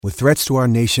With threats to our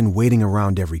nation waiting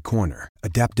around every corner,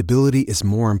 adaptability is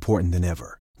more important than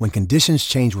ever. When conditions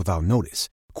change without notice,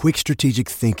 quick strategic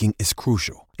thinking is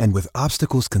crucial. And with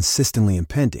obstacles consistently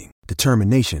impending,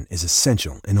 determination is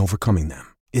essential in overcoming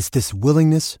them. It's this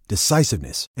willingness,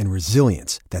 decisiveness, and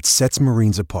resilience that sets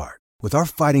Marines apart. With our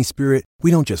fighting spirit, we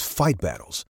don't just fight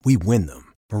battles, we win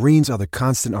them. Marines are the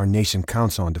constant our nation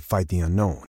counts on to fight the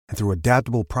unknown. And through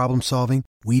adaptable problem solving,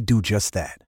 we do just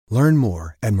that. Learn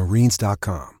more at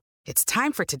marines.com. It's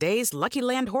time for today's Lucky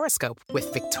Land horoscope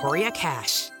with Victoria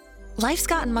Cash. Life's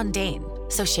gotten mundane,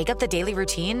 so shake up the daily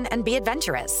routine and be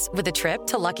adventurous with a trip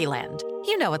to Lucky Land.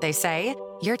 You know what they say,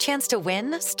 your chance to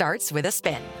win starts with a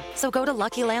spin. So go to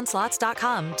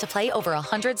LuckyLandSlots.com to play over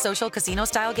 100 social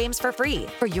casino-style games for free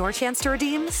for your chance to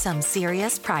redeem some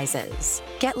serious prizes.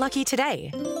 Get lucky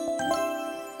today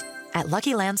at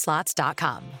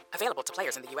LuckyLandSlots.com. Available to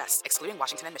players in the U.S., excluding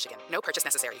Washington and Michigan. No purchase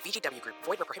necessary. VGW Group.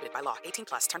 Void where prohibited by law.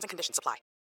 18+. Terms and conditions apply.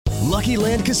 Lucky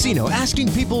Land Casino,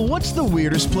 asking people, what's the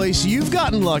weirdest place you've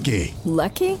gotten lucky?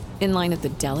 Lucky? In line at the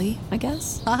deli, I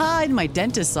guess? Aha, in my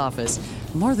dentist's office.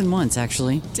 More than once,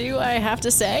 actually. Do I have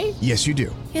to say? Yes, you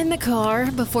do. In the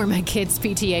car before my kids'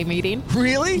 PTA meeting.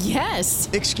 Really? Yes.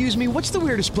 Excuse me, what's the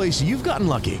weirdest place you've gotten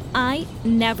lucky? I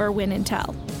never win and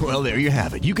tell. Well, there you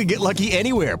have it. You can get lucky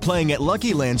anywhere, playing at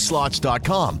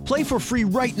LuckyLandSlots.com. Play for free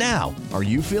right now. Are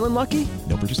you feeling lucky?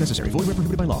 No purchase necessary. Void where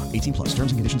prohibited by law. 18+.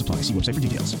 Terms and conditions apply. See website for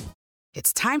details.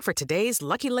 It's time for today's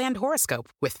Lucky Land horoscope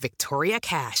with Victoria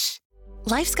Cash.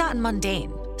 Life's gotten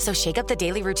mundane, so shake up the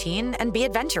daily routine and be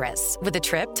adventurous with a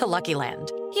trip to Lucky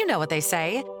Land. You know what they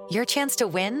say, your chance to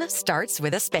win starts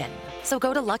with a spin. So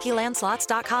go to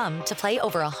LuckyLandSlots.com to play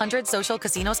over 100 social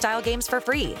casino-style games for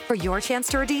free for your chance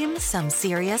to redeem some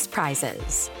serious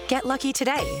prizes. Get lucky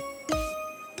today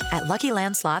at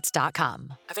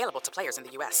LuckyLandSlots.com. Available to players in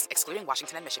the U.S., excluding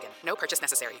Washington and Michigan. No purchase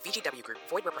necessary. VGW Group.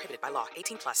 Void where prohibited by law.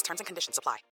 18+. Terms and conditions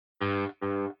apply.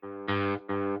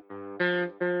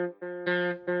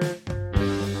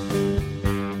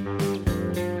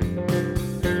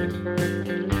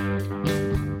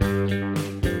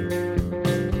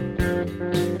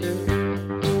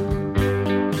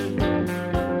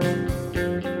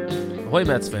 Ahoy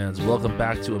Mets fans, welcome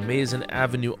back to Amazing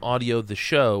Avenue Audio, the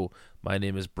show. My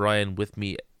name is Brian. With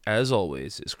me, as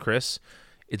always, is Chris.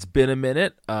 It's been a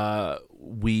minute.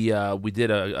 We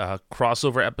did a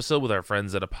crossover episode with our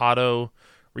friends at Apado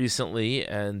recently,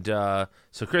 and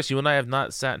so Chris, you and I have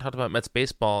not sat and talked about Mets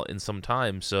baseball in some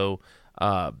time. So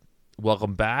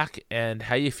welcome back, and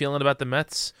how you feeling about the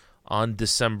Mets on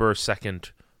December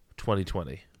 2nd,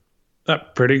 2020?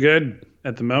 Pretty good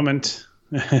at the moment.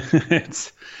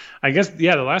 I guess, the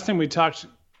last time we talked,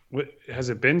 has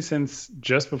it been since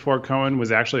just before Cohen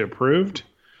was actually approved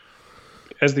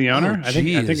as the owner? Oh, I think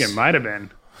it might have been.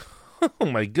 Oh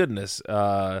my goodness.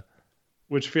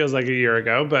 Which feels like a year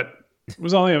ago, but it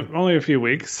was only a few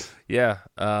weeks. Yeah.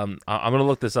 I'm going to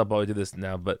look this up while we do this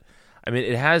now, but I mean,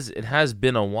 it has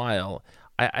been a while.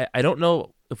 I don't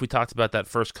know if we talked about that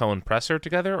first Cohen presser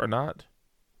together or not.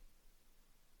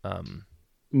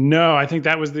 No, I think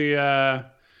that was the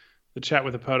chat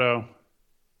with Appoto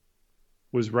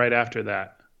was right after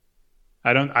that.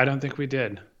 I don't think we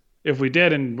did. If we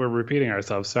did, and we're repeating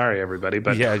ourselves, sorry everybody.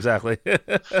 But yeah, exactly.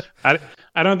 I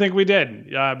don't think we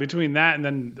did. Between that and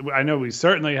then, I know we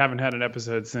certainly haven't had an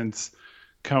episode since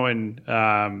Cohen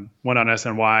went on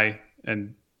SNY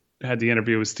and had the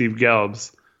interview with Steve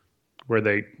Gelbs, where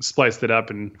they spliced it up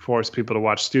and forced people to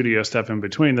watch studio stuff in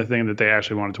between the thing that they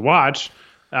actually wanted to watch.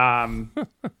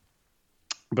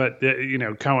 But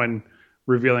Cohen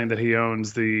revealing that he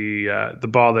owns the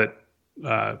ball that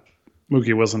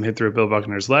Mookie Wilson hit through Bill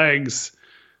Buckner's legs,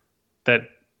 that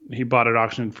he bought at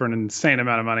auction for an insane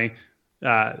amount of money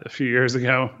a few years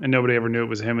ago, and nobody ever knew it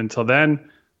was him until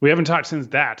then. We haven't talked since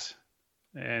that,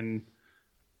 and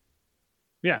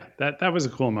yeah, that was a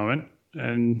cool moment.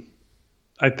 And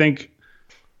I think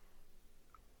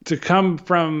to come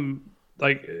from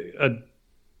like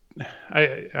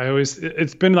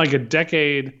it's been like a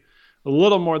decade, a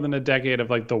little more than a decade of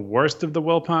like the worst of the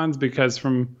Wilpons, because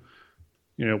from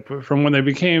when they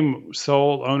became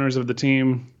sole owners of the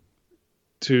team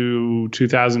to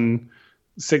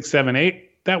 2006, 7,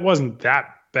 8, that wasn't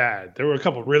that bad. There were a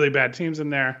couple really bad teams in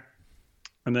there,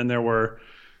 and then there were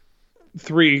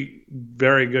 3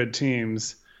 very good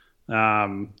teams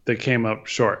that came up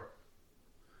short.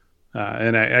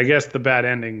 And I guess the bad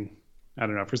ending, I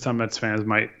don't know, for some Mets fans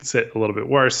might sit a little bit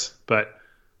worse, but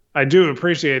I do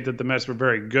appreciate that the Mets were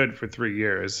very good for 3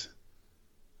 years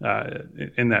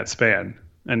in that span,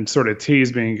 and sort of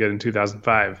teased being good in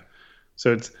 2005.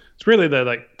 So it's really the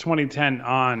like 2010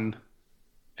 on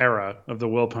era of the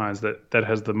Wilpons that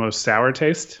has the most sour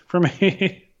taste for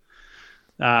me.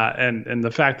 And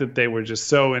the fact that they were just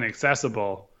so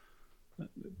inaccessible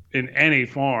in any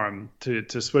form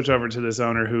to switch over to this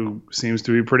owner who seems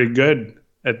to be pretty good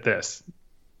at this,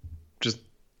 just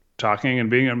talking and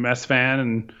being a Mets fan.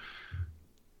 And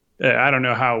I don't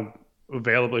know how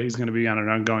available he's going to be on an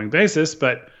ongoing basis,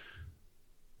 but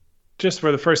just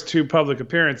for the first 2 public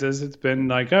appearances, it's been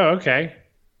like, oh, okay,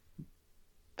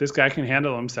 this guy can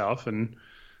handle himself and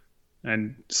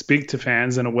speak to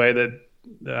fans in a way that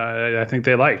I think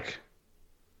they like.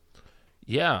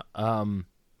 Yeah.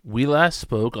 We last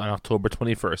spoke on October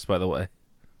 21st, by the way.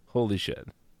 Holy shit.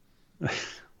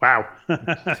 Wow.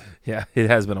 Yeah,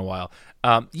 it has been a while.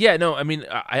 Yeah, no, I mean,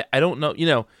 I don't know. You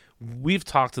know, we've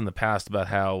talked in the past about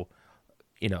how,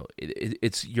 you know,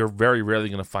 it's you're very rarely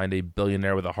going to find a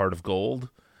billionaire with a heart of gold,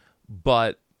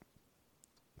 but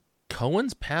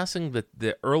Cohen's passing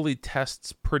the early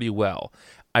tests pretty well.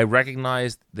 I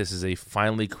recognize this is a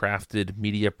finely crafted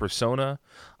media persona.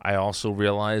 I also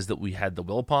realize that we had the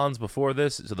Wilpons before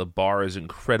this, so the bar is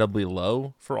incredibly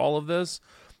low for all of this.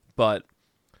 But,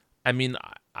 I mean,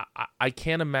 I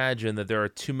can't imagine that there are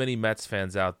too many Mets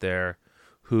fans out there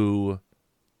who,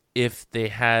 if they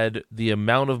had the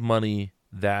amount of money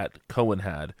that Cohen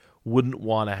had, wouldn't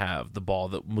want to have the ball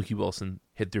that Mookie Wilson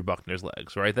hit through Buckner's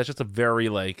legs, right? That's just a very,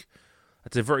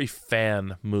 that's a very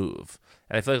fan move.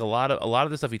 And I feel like a lot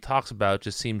of the stuff he talks about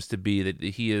just seems to be that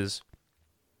he is,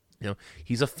 you know,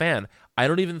 he's a fan. I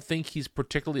don't even think he's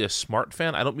particularly a smart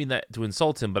fan. I don't mean that to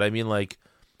insult him, but I mean, like,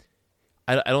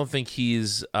 I don't think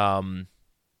he's trying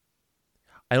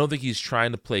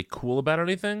to play cool about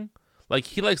anything. Like,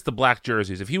 he likes the black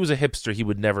jerseys. If he was a hipster, he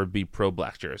would never be pro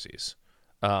black jerseys.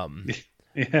 Yeah.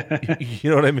 You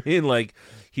know what I mean? Like,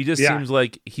 he just seems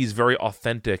like he's very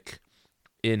authentic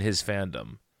in his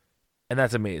fandom, and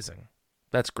that's amazing.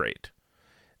 That's great.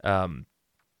 I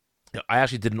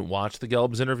actually didn't watch the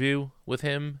Gelb's interview with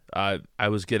him. I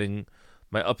was getting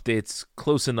my updates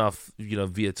close enough, you know,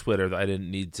 via Twitter that I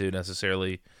didn't need to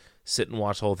necessarily sit and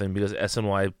watch the whole thing because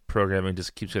SNY programming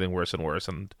just keeps getting worse and worse,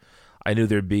 and I knew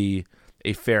there'd be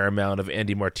a fair amount of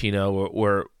Andy Martino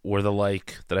or the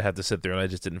like that I had to sit through, and I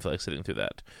just didn't feel like sitting through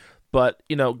that. But,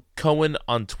 you know, Cohen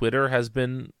on Twitter has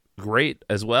been great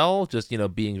as well, just, you know,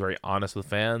 being very honest with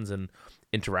fans and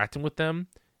interacting with them,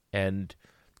 and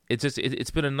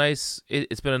it's been a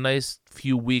nice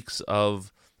few weeks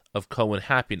of Cohen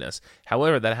happiness.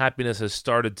 However, that happiness has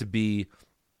started to be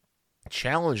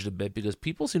challenged a bit because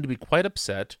people seem to be quite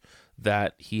upset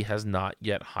that he has not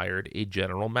yet hired a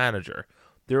general manager.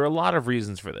 There are a lot of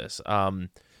reasons for this.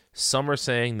 Some are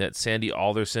saying that Sandy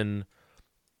Alderson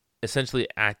essentially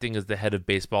acting as the head of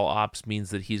baseball ops means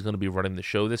that he's going to be running the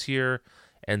show this year,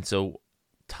 and so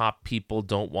top people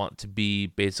don't want to be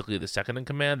basically the second in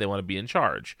command. They want to be in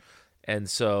charge. And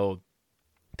so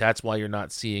that's why you're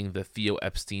not seeing the Theo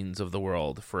Epsteins of the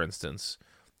world, for instance,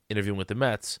 interviewing with the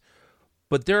Mets.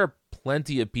 But there are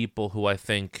plenty of people who I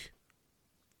think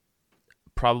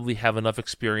probably have enough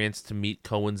experience to meet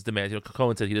Cohen's demands. You know,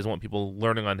 Cohen said he doesn't want people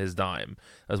learning on his dime.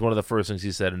 That was one of the first things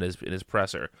he said in his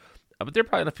presser. But there are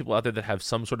probably enough people out there that have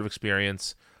some sort of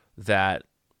experience that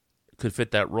could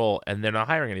fit that role, and they're not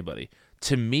hiring anybody.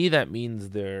 To me, that means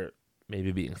they're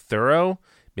maybe being thorough.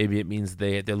 Maybe it means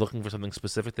they're looking for something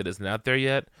specific that isn't out there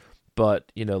yet.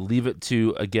 But, you know, leave it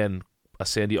to, again, a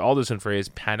Sandy Alderson phrase,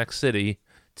 Panic City,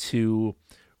 to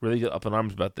really get up in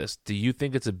arms about this. Do you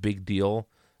think it's a big deal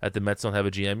that the Mets don't have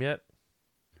a GM yet?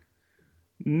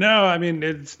 No, I mean,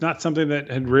 it's not something that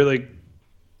had really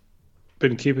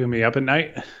been keeping me up at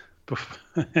night.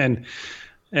 And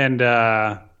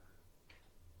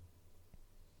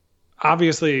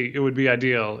obviously, it would be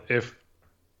ideal if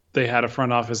they had a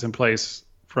front office in place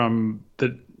from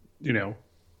the, you know,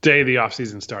 day the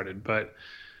offseason started. But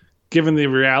given the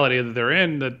reality that they're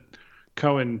in, that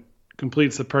Cohen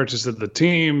completes the purchase of the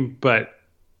team, but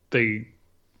they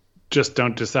just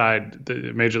don't decide,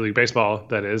 the Major League Baseball,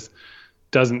 that is,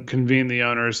 doesn't convene the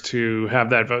owners to have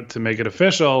that vote to make it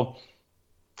official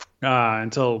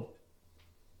until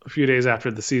a few days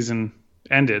after the season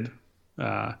ended.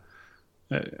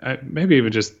 Maybe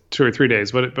even just 2 or 3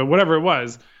 days, but whatever it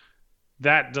was,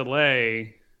 that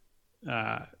delay,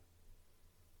 I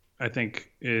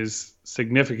think, is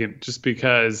significant just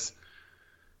because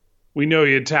we know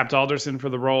he had tapped Alderson for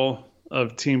the role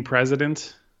of team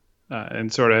president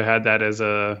and sort of had that as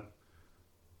a,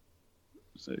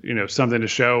 you know, something to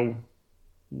show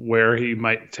where he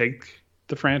might take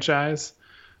the franchise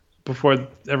before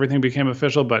everything became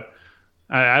official. But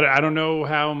I don't know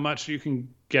how much you can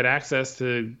get access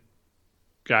to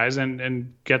guys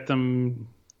and get them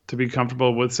to be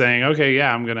comfortable with saying, okay,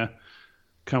 yeah, I'm going to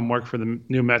come work for the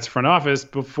new Mets front office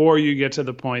before you get to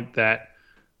the point that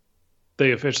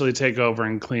they officially take over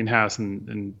and clean house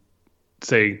and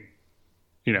say,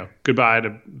 goodbye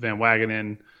to Van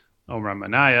Wagenen, Omar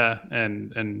Minaya,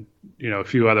 and a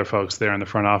few other folks there in the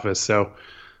front office. So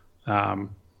I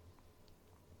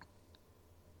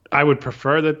would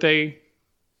prefer that they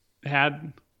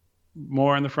had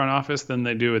more in the front office than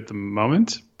they do at the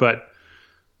moment, but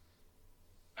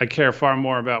I care far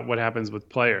more about what happens with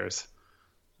players,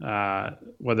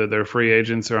 whether they're free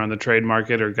agents or on the trade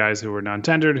market or guys who are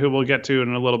non-tendered, who we'll get to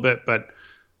in a little bit. But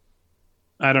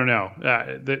I don't know.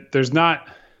 There's not.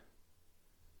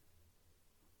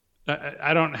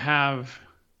 I don't have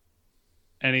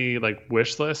any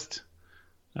wish list.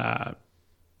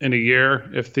 In a year,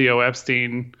 if Theo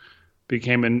Epstein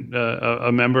became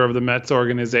a member of the Mets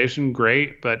organization,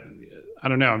 great. But I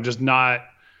don't know. I'm just not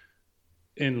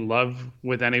in love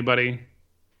with anybody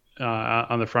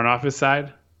on the front office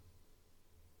side.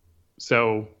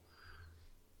 So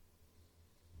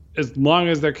as long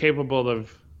as they're capable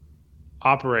of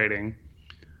operating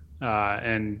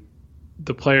and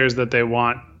the players that they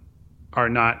want are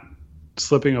not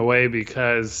slipping away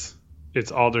because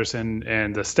it's Alderson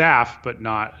and the staff, but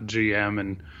not GM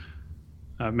and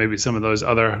maybe some of those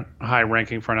other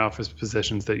high-ranking front office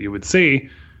positions that you would see,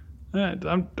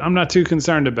 I'm not too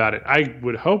concerned about it. I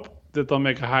would hope that they'll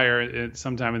make a hire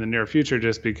sometime in the near future,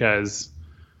 just because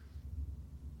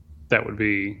that would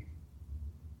be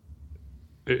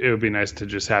it would be nice to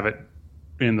just have it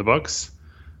in the books.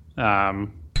 But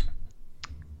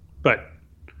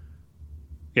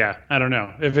yeah, I don't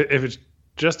know if it's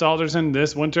just Alderson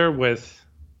this winter with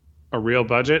a real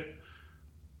budget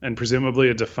and presumably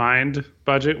a defined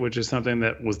budget, which is something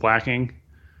that was lacking.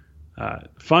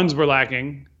 Funds were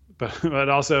lacking, but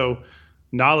also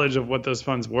knowledge of what those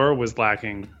funds were was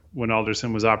lacking when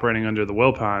Alderson was operating under the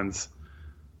Wilpons.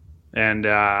 And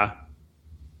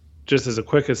just as a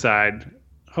quick aside,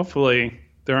 hopefully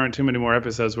there aren't too many more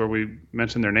episodes where we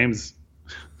mention their names.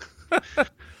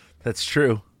 That's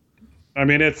true. I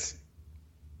mean,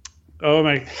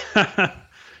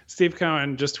 Steve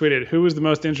Cohen just tweeted, who was the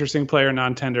most interesting player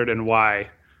non-tendered and why?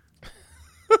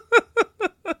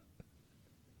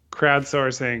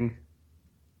 Crowdsourcing.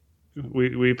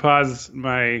 We pause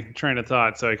my train of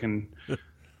thought so I can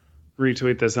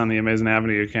retweet this on the Amazing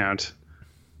Avenue account.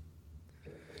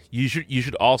 You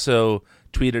should also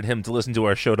tweet at him to listen to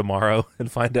our show tomorrow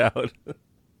and find out.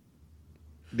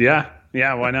 Yeah,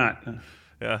 why not?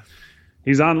 Yeah.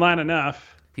 He's online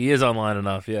enough. He is online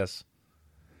enough, yes.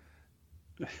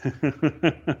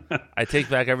 I take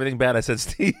back everything bad I said,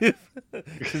 Steve,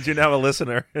 since you're now a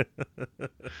listener.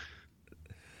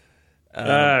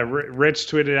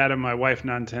 Rich tweeted at him, my wife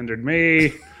non-tendered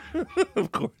me.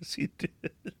 Of course he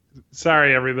did.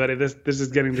 Sorry, everybody. This is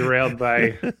getting derailed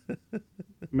by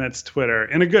Mets Twitter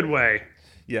in a good way.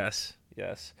 Yes.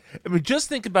 I mean, just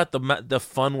think about the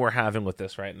fun we're having with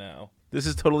this right now. This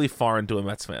is totally foreign to a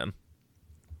Mets fan.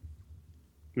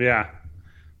 Yeah,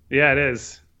 it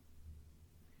is.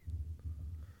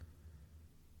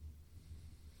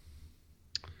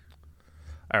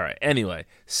 All right. Anyway,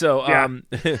 so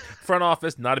front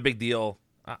office, not a big deal.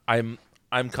 I'm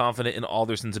confident in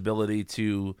Alderson's ability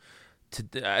to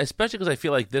especially because I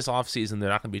feel like this offseason they're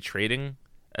not going to be trading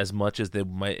as much as they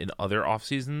might in other off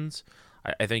seasons.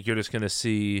 I think you're just going to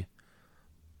see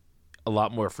a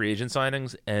lot more free agent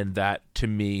signings, and that to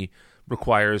me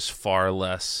requires far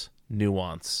less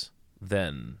nuance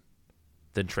than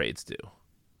trades do.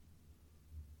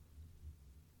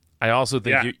 I also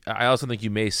think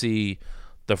you may see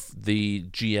the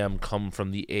GM come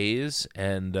from the A's,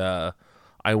 and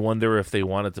I wonder if they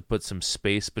wanted to put some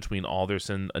space between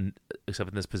Alderson, except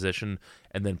in this position,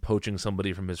 and then poaching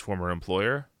somebody from his former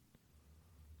employer.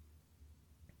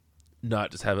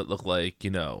 Not just have it look like,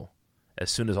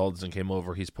 as soon as Alderson came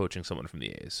over, he's poaching someone from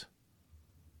the A's.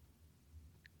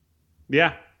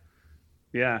 Yeah.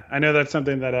 I know that's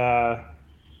something that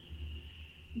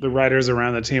the writers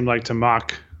around the team like to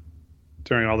mock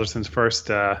during Alderson's first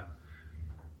time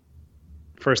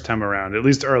around, at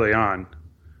least early on,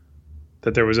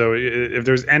 that there was if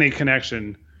there's any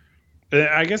connection.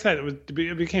 I guess that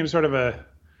it became sort of a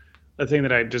thing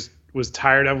that I just was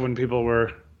tired of when people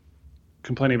were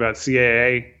complaining about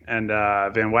CAA and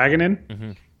Van Wagenen.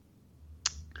 Mm-hmm.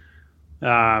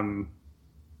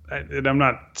 And I'm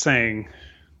not saying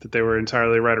that they were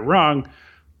entirely right or wrong,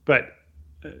 but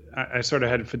I sort of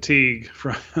had fatigue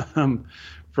from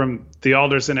the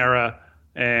Alderson era,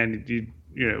 and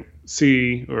you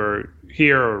see or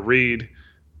hear or read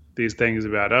these things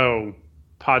about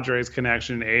Padres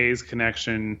connection, A's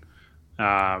connection,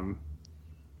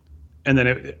 And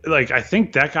then I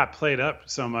think that got played up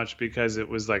so much because it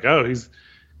was like, oh,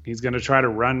 he's going to try to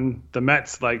run the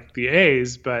Mets like the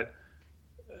A's, but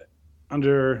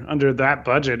under that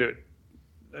budget,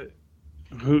 it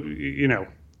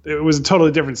was a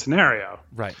totally different scenario.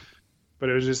 Right. But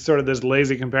it was just sort of this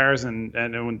lazy comparison,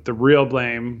 and the real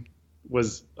blame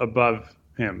was above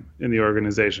him in the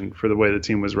organization for the way the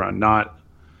team was run, not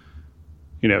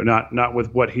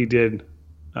with what he did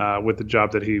with the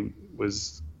job that he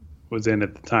was in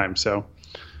at the time. So,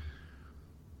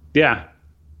 yeah.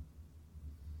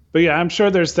 But yeah, I'm sure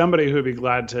there's somebody who would be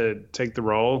glad to take the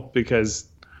role because,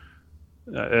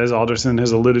 as Alderson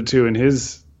has alluded to in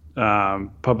his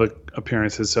public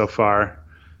appearances so far,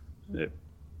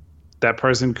 that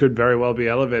person could very well be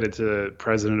elevated to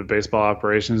president of baseball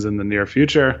operations in the near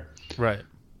future. Right.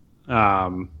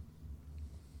 And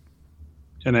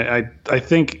I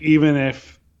think even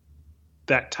if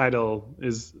that title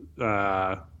is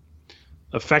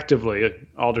effectively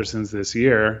Alderson's this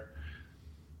year,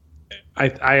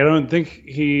 I don't think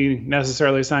he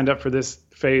necessarily signed up for this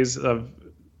phase of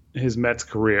his Mets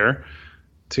career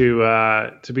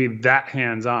to be that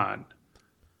hands-on.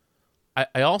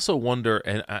 I also wonder,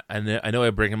 and I know I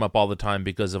bring him up all the time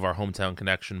because of our hometown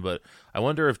connection, but I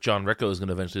wonder if John Ricco is going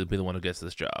to eventually be the one who gets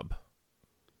this job.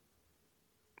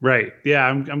 Right. Yeah,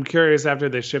 I'm curious after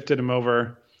they shifted him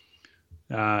over.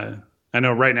 I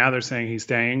know right now they're saying he's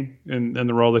staying in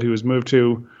the role that he was moved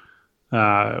to,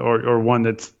 or one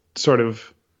that's sort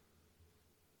of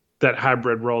that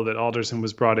hybrid role that Alderson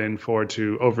was brought in for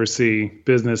to oversee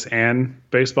business and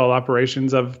baseball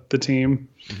operations of the team.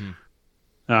 Mm-hmm.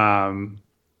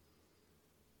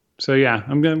 So yeah,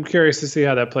 I'm curious to see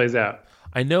how that plays out.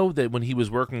 I know that when he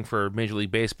was working for Major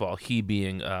League Baseball, he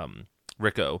being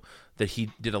Ricco, that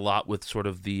he did a lot with sort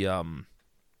of the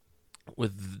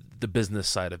business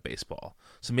side of baseball.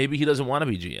 So maybe he doesn't want to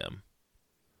be GM.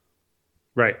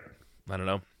 Right. I don't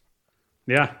know.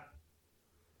 Yeah.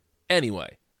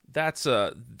 Anyway, that's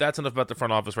enough about the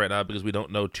front office right now because we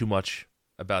don't know too much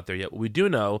about there yet. What we do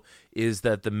know is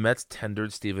that the Mets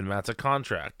tendered Steven Matz a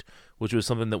contract, which was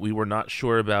something that we were not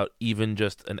sure about even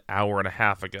just an hour and a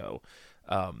half ago.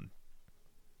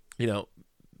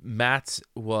 Matz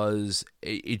was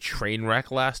a train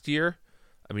wreck last year.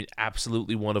 I mean,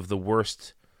 absolutely one of the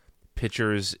worst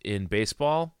pitchers in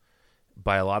baseball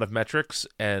by a lot of metrics,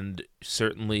 and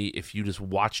certainly if you just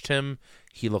watched him,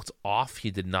 he looked off. He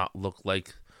did not look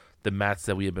like the Matz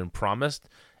that we had been promised.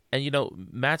 And,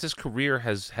 Matz's career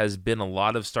has been a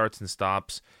lot of starts and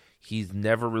stops. He's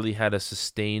never really had a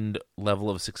sustained level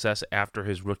of success after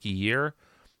his rookie year.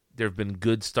 There have been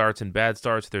good starts and bad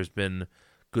starts. There's been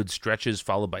good stretches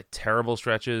followed by terrible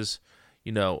stretches,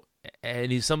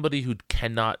 and he's somebody who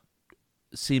cannot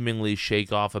seemingly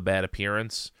shake off a bad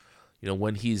appearance.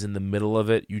 When he's in the middle of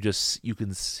it, you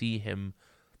can see him,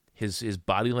 his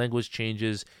body language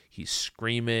changes. He's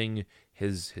screaming.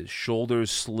 His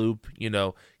shoulders sloop.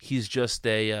 He's just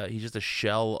a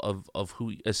shell of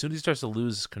who. As soon as he starts to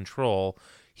lose control,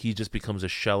 he just becomes a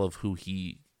shell of who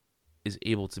he is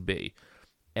able to be.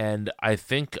 And I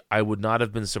think I would not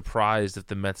have been surprised if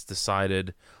the Mets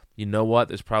decided, you know what,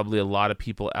 there's probably a lot of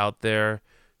people out there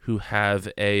who have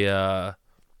a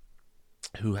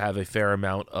fair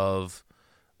amount of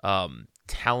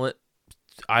talent,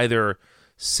 either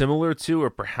similar to or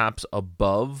perhaps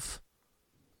above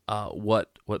what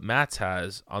Matz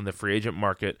has on the free agent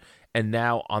market, and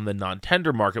now on the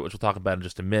non-tender market, which we'll talk about in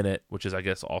just a minute, which is, I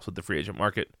guess, also the free agent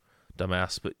market.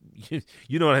 Dumbass, but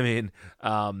you know what I mean.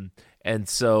 And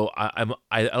so I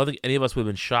don't think any of us would have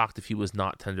been shocked if he was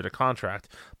not tendered a contract,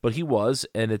 but he was,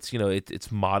 and it's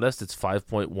it's modest. It's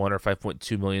 5.1 or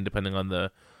 5.2 million, depending on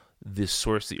the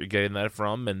source that you're getting that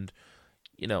from. And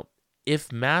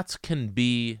if Matz can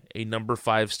be a number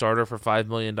 5 starter for $5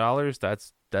 million,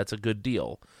 that's a good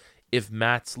deal. If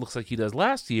Matz looks like he does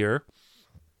last year,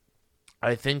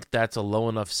 I think that's a low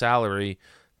enough salary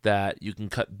that you can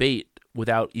cut bait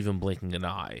without even blinking an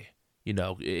eye.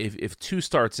 If 2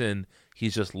 starts in,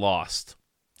 he's just lost,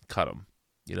 cut him.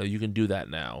 You can do that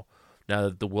now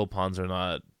that the Wilpons are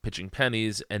not pitching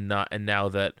pennies, and now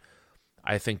that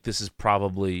I think this is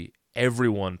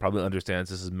everyone probably understands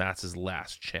this is Matz's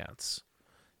last chance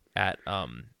at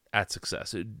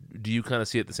success. Do you kind of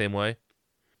see it the same way?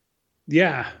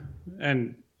 Yeah,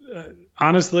 and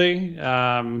honestly,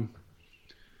 I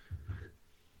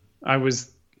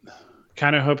was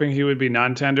kind of hoping he would be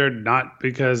non-tendered, not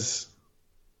because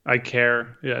I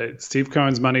care. Yeah, Steve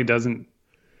Cohen's money doesn't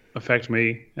affect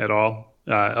me at all,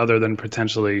 other than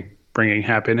potentially bringing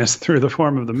happiness through the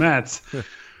form of the Mets.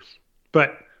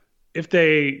 But if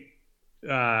they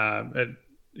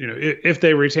if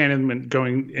they retain him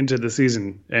going into the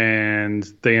season and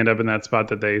they end up in that spot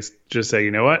that they just say,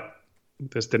 you know what,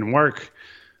 this didn't work,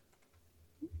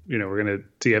 we're going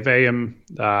to DFA him.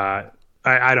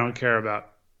 I don't care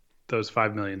about those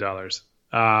 $5 million.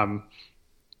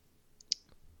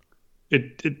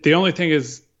 The only thing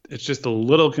is, it's just a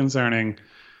little concerning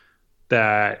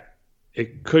that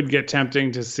it could get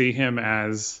tempting to see him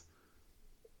as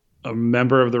a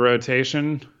member of the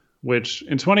rotation, which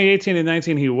in 2018 and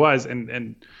 19 he was,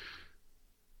 and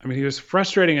I mean, he was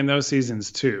frustrating in those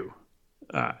seasons too.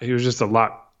 He was just a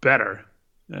lot better.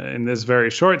 In this very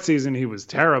short season, he was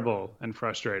terrible and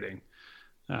frustrating,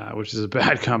 which is a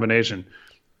bad combination.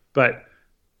 But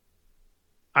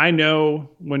I know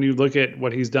when you look at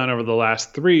what he's done over the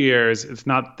last 3 years, it's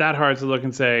not that hard to look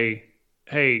and say,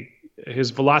 hey,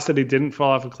 his velocity didn't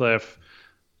fall off a cliff.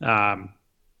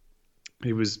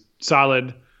 He was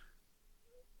solid,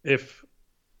 if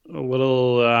a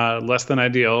little less than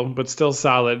ideal, but still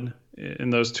solid in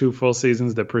those 2 full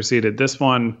seasons that preceded this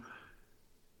one.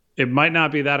 It might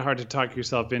not be that hard to talk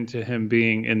yourself into him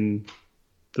being in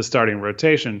the starting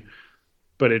rotation,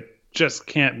 but it just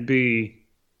can't be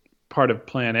part of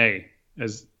plan A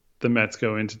as the Mets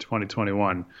go into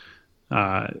 2021.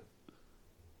 And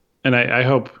I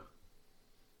hope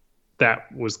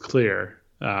that was clear.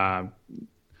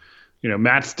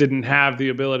 Mats didn't have the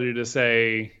ability to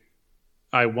say,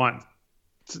 I want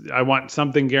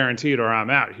something guaranteed or I'm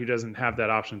out. He doesn't have that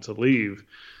option to leave.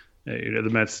 The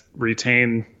Mets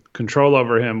retain control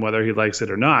over him, whether he likes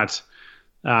it or not.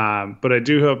 But I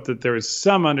do hope that there is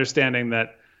some understanding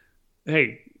that,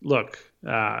 hey, look,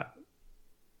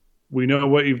 we know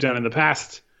what you've done in the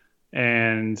past,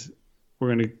 and we're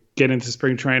going to get into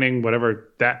spring training,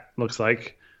 whatever that looks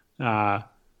like.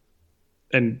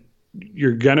 And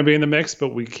you're going to be in the mix, but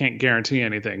we can't guarantee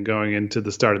anything going into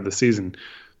the start of the season,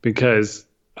 because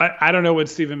I don't know what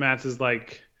Steven Matz is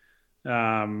like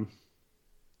when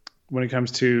it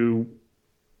comes to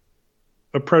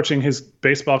approaching his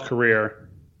baseball career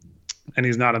and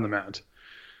he's not on the mound.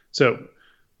 So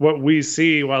what we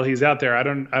see while he's out there, I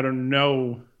don't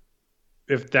know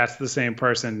if that's the same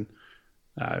person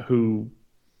who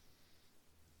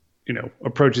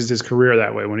approaches his career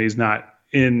that way when he's not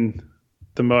in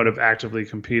the mode of actively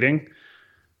competing.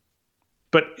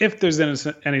 But if there's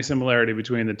any similarity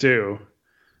between the two,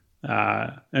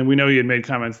 and we know he had made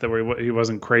comments that he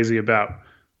wasn't crazy about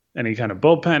any kind of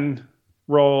bullpen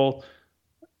role,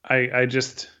 I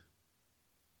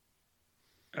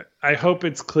hope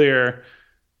it's clear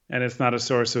and it's not a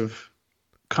source of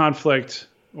conflict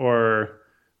or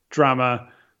drama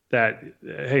that,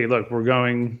 hey, look, we're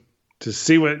going to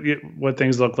see what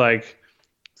things look like,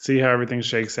 see how everything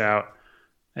shakes out.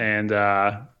 And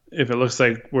if it looks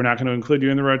like we're not going to include you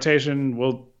in the rotation,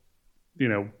 we'll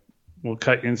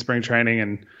cut you in spring training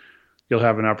and you'll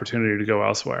have an opportunity to go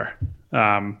elsewhere.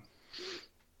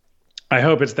 I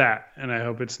hope it's that, and I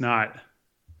hope it's not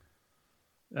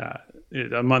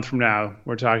a month from now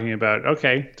we're talking about,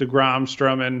 okay, DeGrom,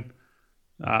 Stroman,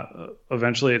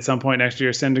 eventually at some point next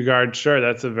year, Syndergaard. Sure,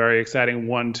 that's a very exciting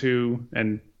 1, 2,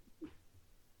 and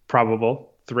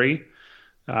probable 3.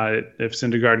 If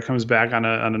Syndergaard comes back on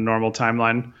a normal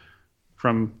timeline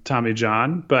from Tommy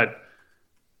John, but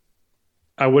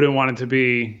I wouldn't want it to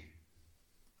be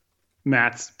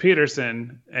Matz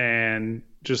Peterson and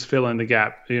just fill in the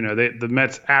gap. The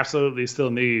Mets absolutely still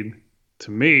need,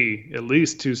 to me, at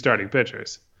least 2 starting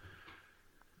pitchers.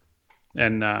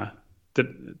 And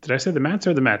did I say the Mets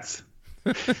or the Mets?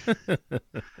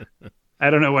 I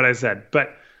don't know what I said,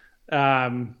 but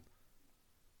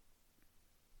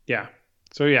yeah.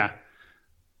 So yeah,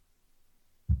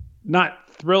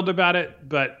 not thrilled about it,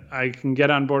 but I can get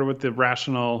on board with the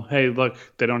rational, hey, look,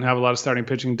 they don't have a lot of starting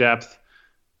pitching depth.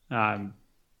 You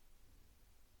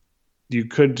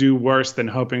could do worse than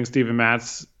hoping Steven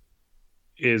Matz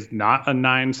is not a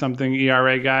 9-something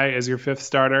ERA guy as your 5th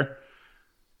starter.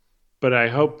 But I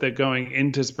hope that going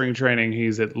into spring training,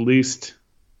 he's at least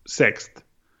 6th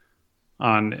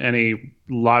on any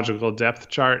logical depth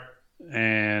chart.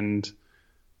 And,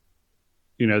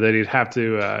 that he'd have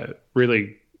to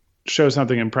really show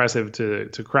something impressive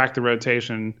to crack the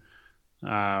rotation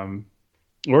or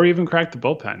even crack the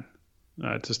bullpen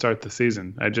to start the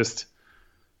season. I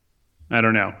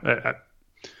don't know.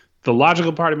 The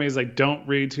logical part of me is like, don't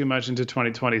read too much into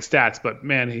 2020 stats, but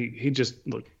man, he just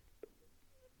looked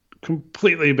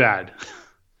completely bad.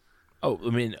 Oh,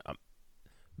 I mean,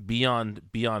 beyond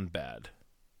bad.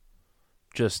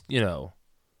 Just,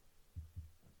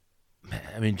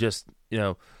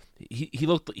 he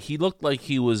looked like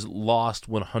he was lost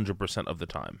 100% of the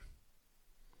time.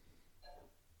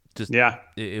 Just yeah,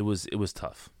 it was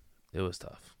tough. It was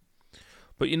tough.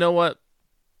 But you know what?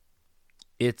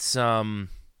 It's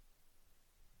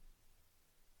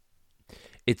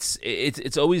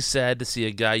always sad to see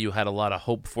a guy you had a lot of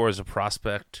hope for as a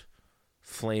prospect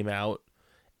flame out.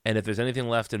 And if there's anything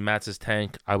left in Matz'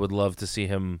 tank, I would love to see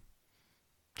him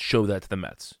show that to the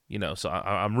Mets. So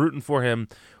I'm rooting for him.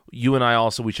 You and I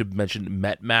also, we should mention,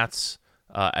 met Matz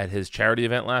at his charity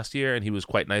event last year, and he was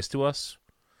quite nice to us.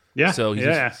 Yeah, so he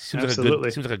seems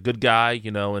absolutely. Seems like a good guy, and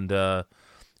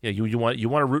you want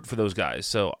to root for those guys.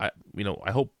 So I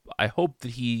hope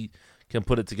that he can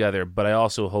put it together, but I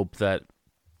also hope that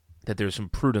there's some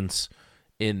prudence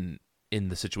in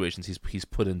the situations he's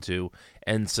put into,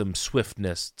 and some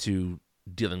swiftness to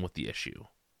dealing with the issue.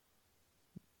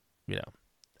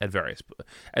 At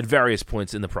various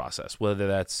points in the process, whether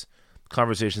that's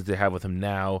conversations they have with him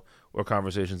now or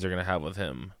conversations they're going to have with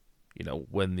him,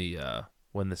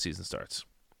 when the season starts.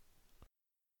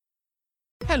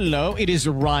 Hello, it is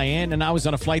Ryan, and I was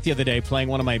on a flight the other day playing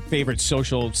one of my favorite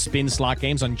social spin slot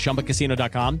games on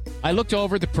ChumbaCasino.com. I looked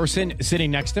over at the person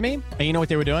sitting next to me, and you know what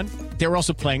they were doing? They were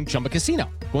also playing Chumba Casino.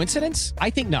 Coincidence?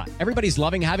 I think not. Everybody's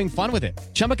loving having fun with it.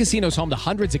 Chumba Casino is home to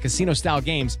hundreds of casino-style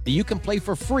games that you can play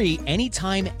for free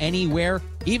anytime, anywhere,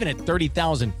 even at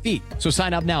 30,000 feet. So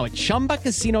sign up now at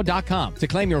ChumbaCasino.com to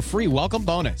claim your free welcome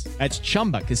bonus. That's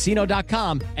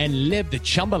ChumbaCasino.com and live the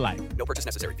Chumba life. No purchase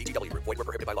necessary. VGW Group. Void where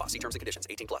prohibited by law. See terms and conditions.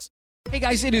 18+. Hey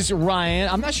guys, it is Ryan.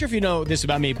 I'm not sure if you know this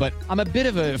about me, but I'm a bit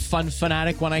of a fun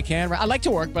fanatic when I can. I like to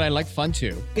work, but I like fun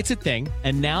too. It's a thing.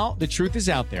 And now the truth is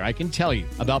out there. I can tell you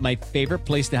about my favorite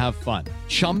place to have fun.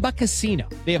 Chumba Casino.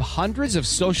 They have hundreds of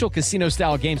social casino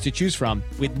style games to choose from,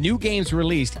 with new games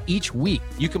released each week.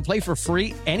 You can play for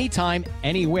free anytime,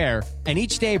 anywhere. And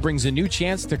each day brings a new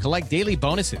chance to collect daily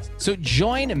bonuses. So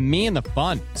join me in the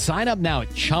fun. Sign up now at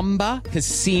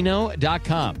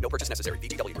ChumbaCasino.com. No purchase necessary.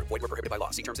 VGW Group. Void where prohibited by law.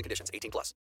 See terms and conditions.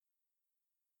 18+.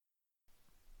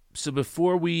 So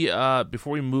before we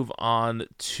move on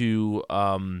to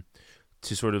the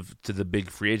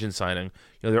big free agent signing,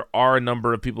 there are a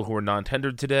number of people who are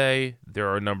non-tendered today. There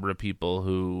are a number of people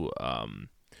who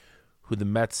the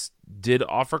Mets did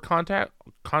offer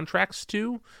contracts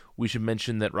to. We should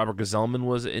mention that Robert Gsellman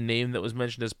was a name that was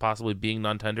mentioned as possibly being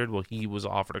non-tendered. Well, he was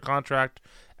offered a contract,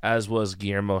 as was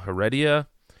Guillermo Heredia,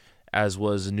 as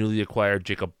was newly acquired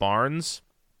Jacob Barnes.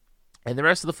 And the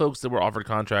rest of the folks that were offered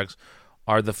contracts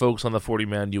are the folks on the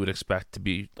 40-man you would expect to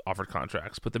be offered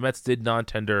contracts. But the Mets did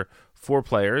non-tender 4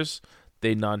 players.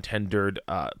 They non-tendered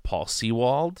Paul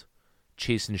Sewald,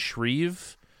 Chasen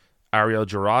Shreve, Ariel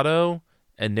Jurado,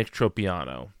 and Nick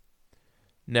Tropiano.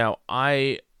 Now,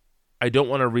 I don't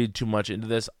want to read too much into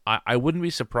this. I wouldn't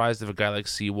be surprised if a guy like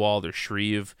Sewald or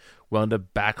Shreve wound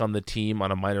up back on the team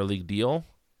on a minor league deal.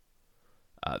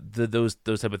 Those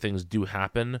type of things do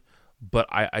happen, but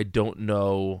I don't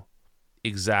know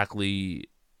exactly.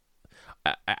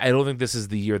 I don't think this is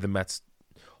the year the Mets.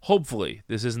 Hopefully,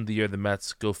 this isn't the year the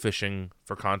Mets go fishing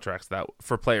for contracts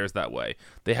for players that way.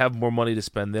 They have more money to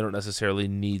spend. They don't necessarily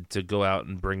need to go out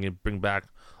and bring back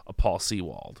a Paul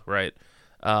Sewald, right?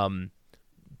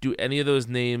 Do any of those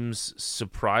names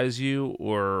surprise you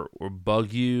or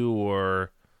bug you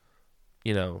or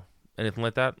anything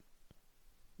like that?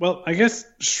 Well, I guess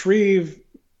Shreve,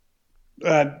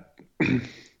 I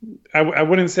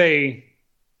wouldn't say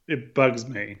it bugs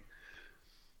me.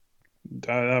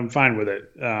 I'm fine with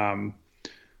it.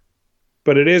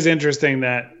 But it is interesting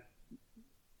that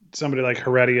somebody like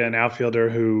Heredia, an outfielder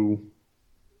who,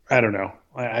 I don't know,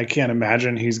 I can't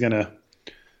imagine he's going to,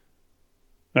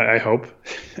 I hope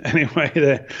anyway,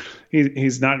 that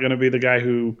he's not going to be the guy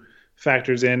who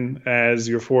factors in as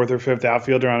your 4th or 5th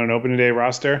outfielder on an opening day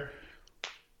roster.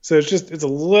 So it's a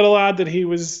little odd that he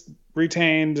was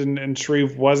retained and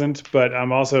Shreve wasn't, but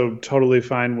I'm also totally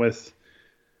fine with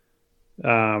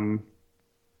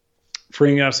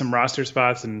freeing up some roster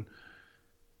spots and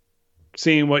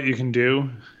seeing what you can do.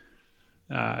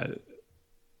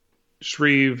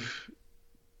 Shreve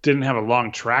didn't have a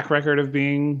long track record of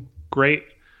being great.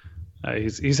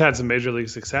 He's had some major league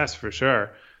success for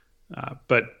sure,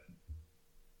 but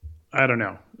I don't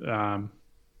know.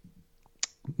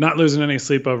 Not losing any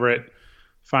sleep over it.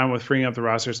 Fine with freeing up the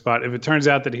roster spot. If it turns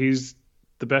out that he's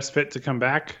the best fit to come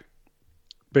back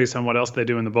based on what else they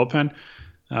do in the bullpen,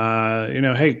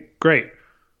 hey, great.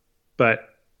 But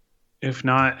if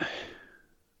not,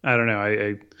 I don't know.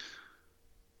 I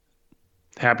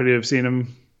happy to have seen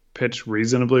him pitch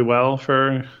reasonably well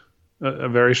for a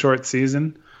very short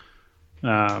season.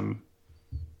 And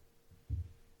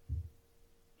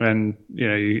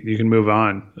you can move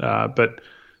on. But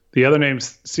the other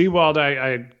names, Sewald, I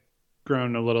had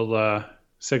grown a little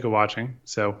sick of watching.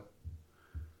 So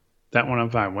that one I'm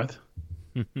fine with.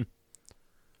 And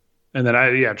then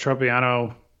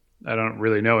Tropiano, I don't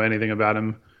really know anything about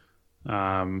him.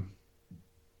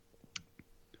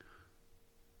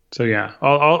 So yeah,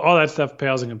 all that stuff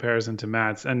pales in comparison to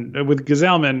Matt's. And with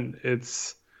Gazelman,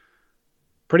 it's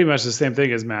pretty much the same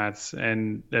thing as Matt's.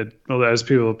 And as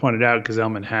people have pointed out,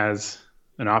 Gazelman has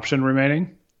an option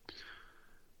remaining.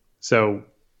 So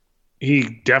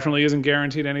he definitely isn't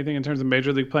guaranteed anything in terms of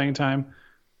major league playing time.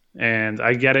 And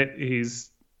I get it. He's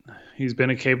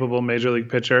been a capable major league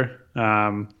pitcher.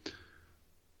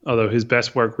 Although his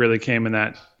best work really came in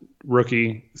that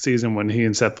rookie season when he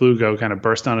and Seth Lugo kind of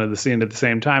burst onto the scene at the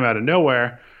same time out of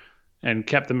nowhere and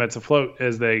kept the Mets afloat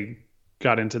as they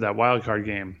got into that wild card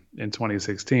game in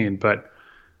 2016. But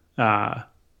nothing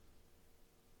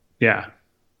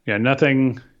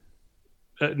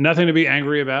to be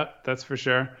angry about, that's for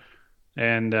sure.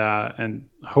 And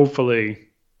hopefully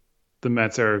the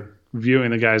Mets are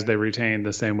viewing the guys they retain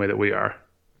the same way that we are.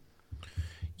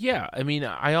 Yeah, I mean,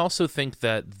 I also think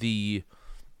that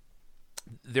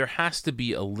there has to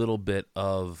be a little bit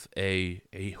of a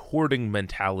hoarding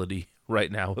mentality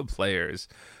right now with players,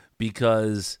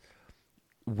 because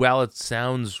while it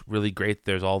sounds really great,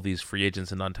 there's all these free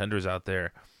agents and non-tenders out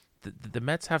there, the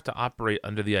Mets have to operate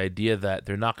under the idea that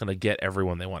they're not going to get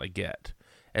everyone they want to get.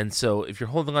 And so if you're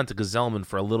holding on to Gazelman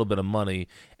for a little bit of money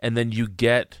and then you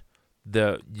get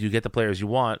the players you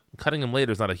want, cutting them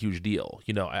later is not a huge deal.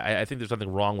 You know, I think there's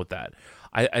nothing wrong with that.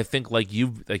 I think like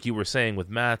you were saying with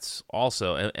Mats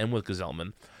also and with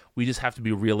Gazelman, we just have to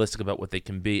be realistic about what they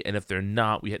can be. And if they're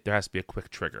not, there has to be a quick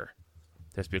trigger.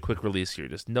 There has to be a quick release here.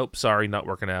 Just, nope, sorry, not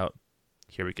working out.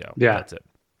 Here we go. Yeah. That's it.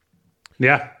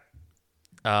 Yeah.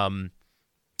 And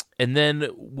then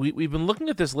we've been looking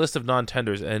at this list of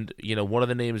non-tenders, and you know, one of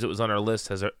the names that was on our list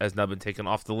has now been taken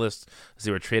off the list as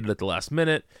they were traded at the last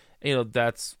minute. You know,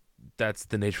 that's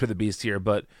the nature of the beast here.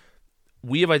 But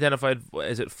we have identified,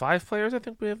 is it 5 players? I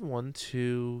think we have 1,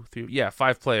 2, 3. Yeah,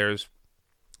 5 players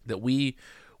that we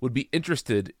would be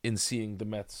interested in seeing the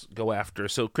Mets go after.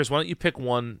 So, Chris, why don't you pick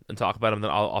one and talk about him, then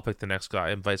I'll pick the next guy,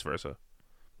 and vice versa.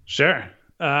 Sure.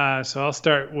 So I'll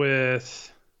start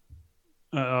with.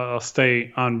 I'll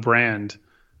stay on brand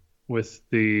with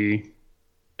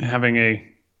having a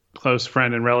close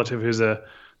friend and relative who's a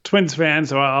Twins fan.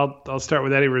 So I'll start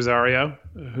with Eddie Rosario,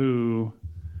 who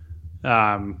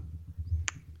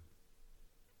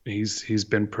he's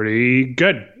been pretty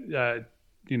good,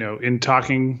 in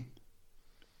talking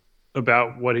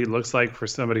about what he looks like for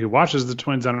somebody who watches the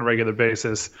Twins on a regular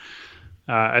basis.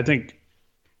 I think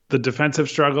the defensive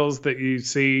struggles that you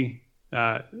see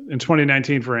in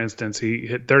 2019, for instance, he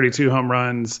hit 32 home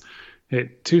runs,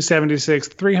 hit 276,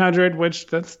 300, which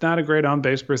that's not a great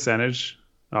on-base percentage,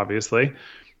 obviously,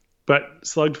 but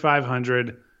slugged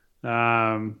 500.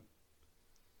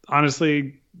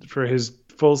 Honestly, for his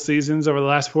full seasons over the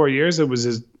last 4 years, it was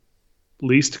his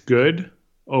least good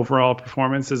overall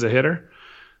performance as a hitter.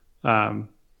 But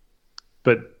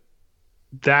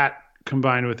that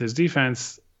combined with his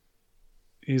defense,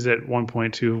 he's at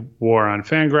 1.2 WAR on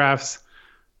Fangraphs.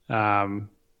 The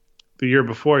year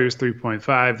before he was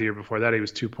 3.5. The year before that he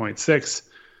was 2.6,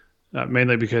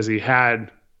 mainly because he had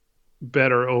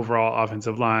better overall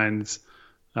offensive lines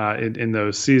in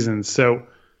those seasons. So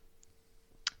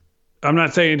I'm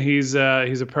not saying he's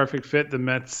a perfect fit. The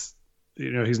Mets,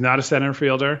 he's not a center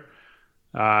fielder.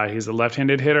 He's a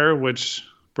left-handed hitter, which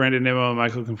Brandon Nimmo and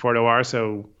Michael Conforto are.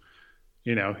 So,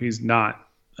 he's not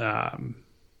an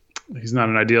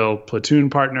ideal platoon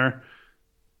partner.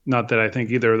 Not that I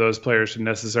think either of those players should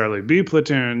necessarily be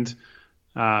platooned,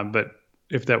 but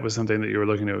if that was something that you were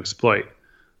looking to exploit,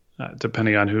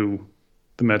 depending on who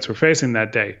the Mets were facing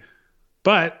that day.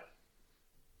 But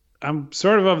I'm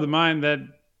sort of the mind that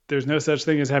there's no such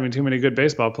thing as having too many good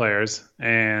baseball players.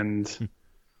 And,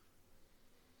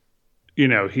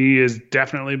 he is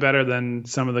definitely better than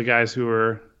some of the guys who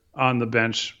are on the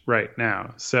bench right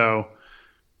now. So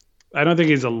I don't think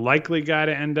he's a likely guy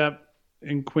to end up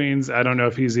in Queens. I don't know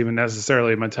if he's even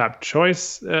necessarily my top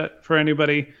choice for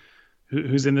anybody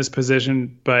who's in this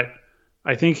position, but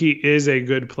I think he is a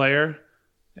good player,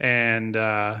 and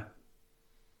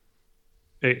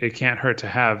it can't hurt to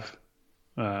have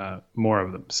more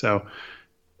of them. So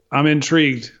I'm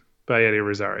intrigued by Eddie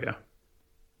Rosario.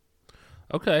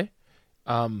 Okay.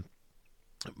 The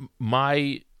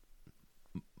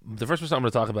first person I'm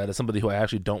going to talk about is somebody who I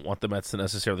actually don't want the Mets to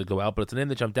necessarily go out, but it's a name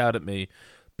that jumped out at me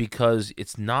because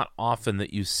it's not often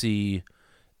that you see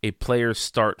a player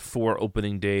start 4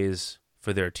 opening days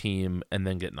for their team and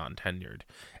then get non-tenured.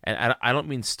 And I don't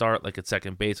mean start like at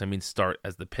second base. I mean start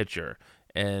as the pitcher.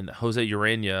 And Jose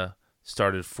Urena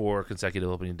started 4 consecutive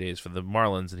opening days for the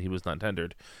Marlins, and he was not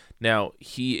tendered. Now,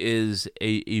 he is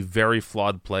a very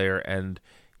flawed player, and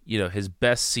his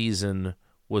best season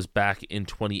was back in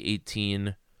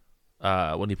 2018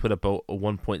 when he put up a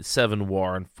 1.7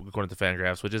 WAR according to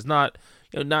Fangraphs, which is not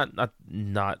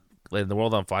lighting the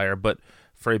world on fire, but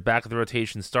for a back of the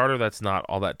rotation starter, that's not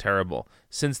all that terrible.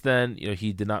 Since then,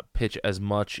 he did not pitch as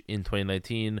much in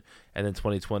 2019, and then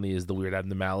 2020 is the weird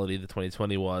abnormality that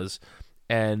 2020 was.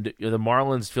 And the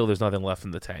Marlins feel there's nothing left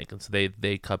in the tank, and so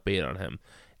they cut bait on him.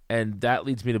 And that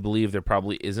leads me to believe there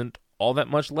probably isn't all that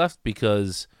much left,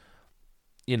 because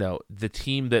the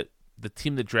team that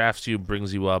drafts you,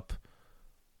 brings you up,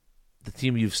 the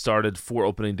team you've started 4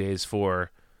 opening days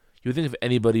for, you would think if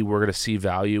anybody were going to see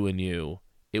value in you,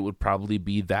 it would probably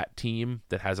be that team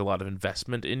that has a lot of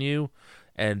investment in you,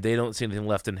 and they don't see anything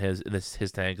left in his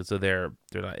tank, and so they're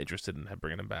not interested in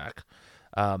bringing him back.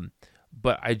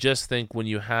 But I just think when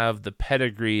you have the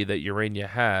pedigree that Urena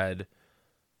had,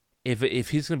 if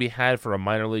he's going to be had for a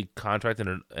minor league contract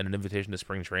and an invitation to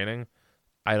spring training,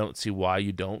 I don't see why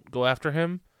you don't go after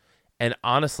him. And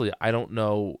honestly, I don't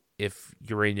know if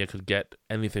Urena could get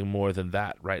anything more than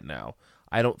that right now.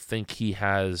 I don't think he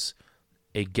has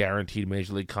a guaranteed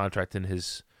major league contract in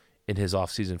his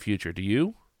off-season future. Do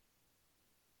you?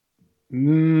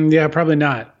 Yeah, probably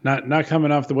not. Not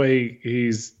coming off the way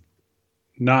he's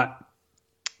not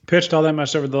pitched all that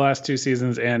much over the last 2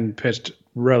 seasons and pitched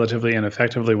relatively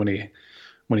ineffectively when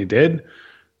he did.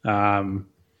 And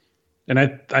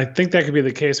I think that could be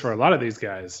the case for a lot of these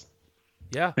guys.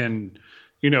 Yeah. And,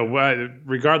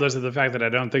 regardless of the fact that I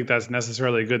don't think that's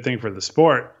necessarily a good thing for the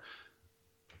sport,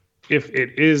 if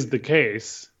it is the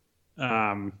case,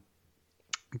 the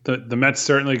Mets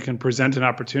certainly can present an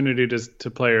opportunity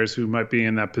to players who might be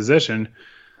in that position,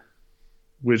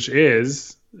 which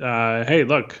is, hey,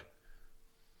 look,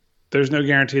 there's no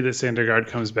guarantee that Syndergaard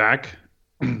comes back.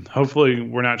 Hopefully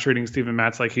we're not treating Steven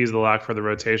Matz like he's the lock for the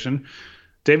rotation.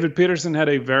 David Peterson had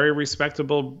a very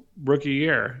respectable rookie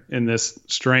year in this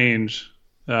strange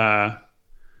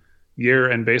year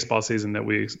and baseball season that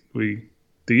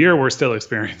the year we're still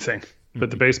experiencing, but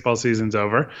the baseball season's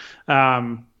over.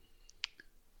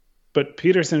 But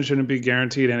Peterson shouldn't be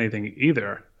guaranteed anything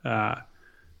either.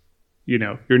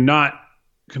 You're not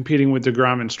competing with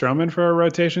DeGrom and Stroman for a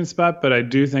rotation spot, but I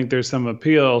do think there's some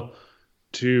appeal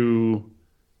to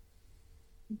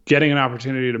getting an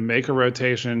opportunity to make a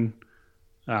rotation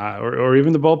or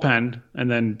even the bullpen,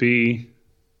 and then be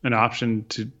an option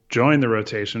to join the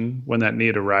rotation when that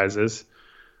need arises.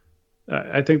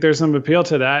 I think there's some appeal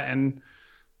to that, and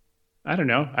I don't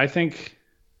know. I think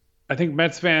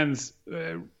Mets fans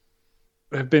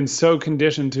have been so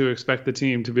conditioned to expect the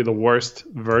team to be the worst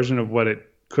version of what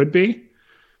it could be.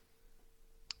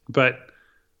 But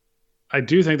I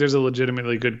do think there's a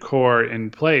legitimately good core in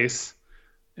place,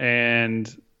 and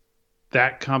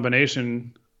that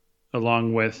combination,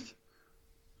 along with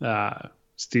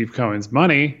Steve Cohen's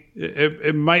money,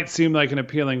 it might seem like an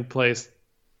appealing place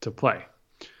to play.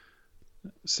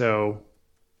 So,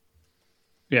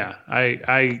 yeah,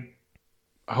 I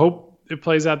hope it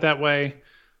plays out that way.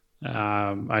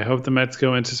 I hope the Mets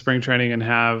go into spring training and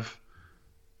have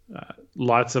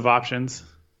lots of options.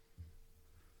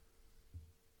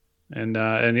 And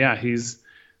yeah, he's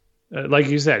like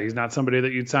you said, he's not somebody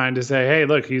that you'd sign to say, hey,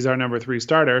 look, he's our number 3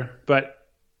 starter, but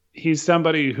he's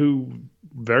somebody who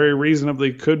very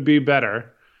reasonably could be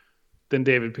better than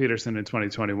David Peterson in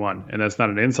 2021. And that's not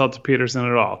an insult to Peterson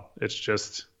at all. It's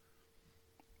just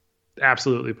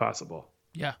absolutely possible.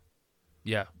 Yeah.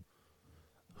 Yeah.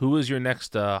 Who is your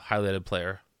next highlighted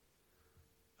player?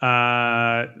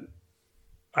 I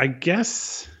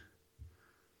guess,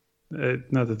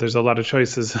 not that there's a lot of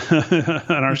choices on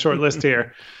our short list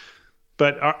here,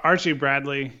 but Archie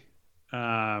Bradley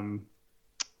stands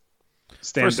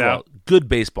First of out. all, good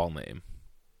baseball name.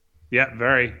 Yeah,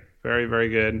 very, very, very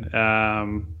good.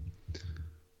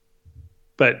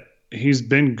 But he's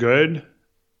been good.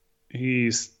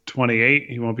 He's 28.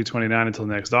 He won't be 29 until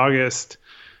next August.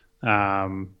 He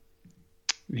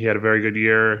had a very good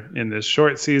year in this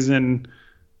short season.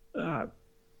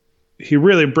 He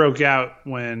really broke out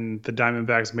when the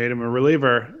Diamondbacks made him a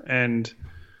reliever, and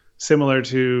similar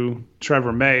to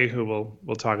Trevor May, who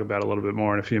we'll talk about a little bit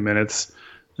more in a few minutes.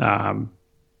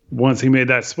 Once he made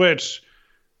that switch,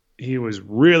 he was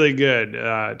really good.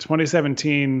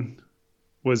 2017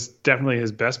 was definitely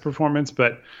his best performance,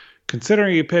 but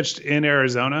considering he pitched in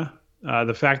Arizona,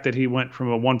 the fact that he went from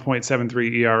a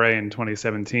 1.73 ERA in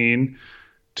 2017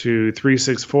 to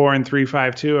 3.64 and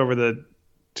 3.52 over the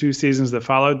 2 seasons that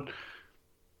followed,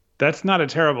 that's not a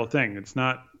terrible thing. It's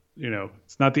not,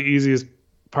 it's not the easiest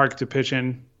park to pitch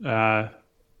in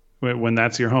when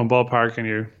that's your home ballpark and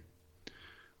you're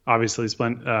obviously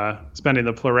spending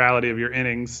the plurality of your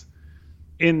innings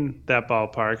in that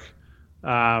ballpark.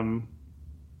 And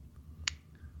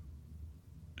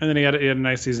then he had a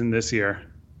nice season this year,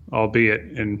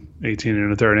 albeit in 18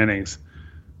 and a third innings.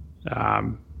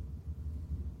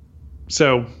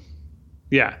 So,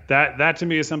 yeah, that to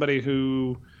me is somebody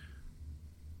who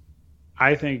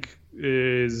I think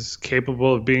is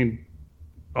capable of being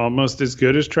almost as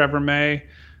good as Trevor May.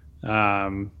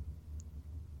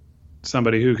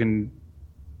 Somebody who can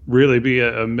really be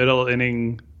a middle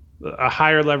inning, a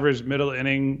higher leverage middle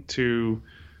inning to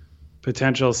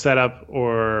potential setup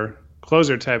or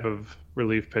closer type of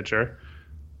relief pitcher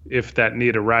if that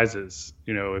need arises.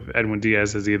 You know, if Edwin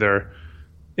Diaz is either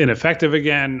ineffective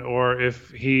again or if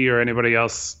he or anybody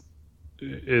else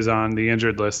is on the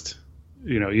injured list,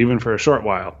 you know, even for a short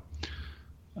while.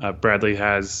 Bradley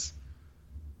has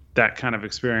that kind of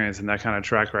experience and that kind of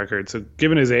track record. So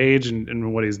given his age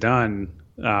and what he's done,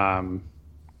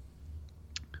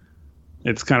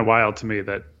 it's kind of wild to me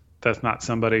that that's not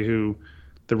somebody who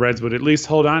the Reds would at least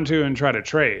hold on to and try to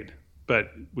trade.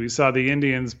 But we saw the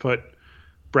Indians put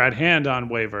Brad Hand on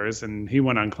waivers and he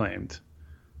went unclaimed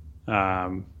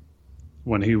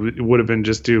when he would have been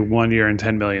just due 1 year and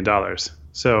 $10 million.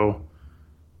 So,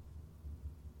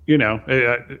 you know,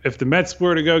 if the Mets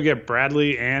were to go get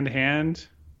Bradley and Hand,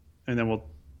 and then we'll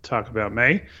talk about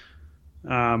May,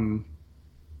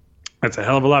 that's a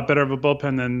hell of a lot better of a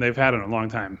bullpen than they've had in a long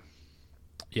time.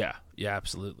 Yeah,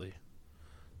 absolutely.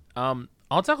 I'll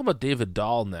talk about David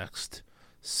Dahl next.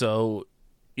 So,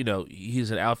 you know,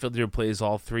 he's an outfielder who plays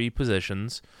all three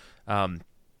positions. You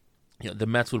know, the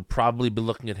Mets would probably be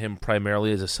looking at him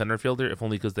primarily as a center fielder, if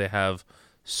only because they have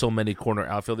so many corner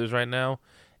outfielders right now.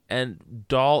 And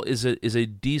Dahl is a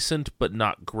decent but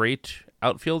not great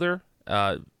outfielder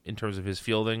in terms of his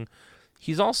fielding.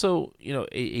 He's also, you know,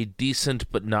 a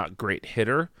decent but not great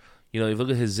hitter. You know, if you look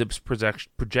at his ZiPS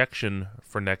projection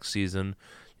for next season,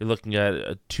 you're looking at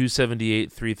a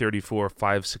 278, 334,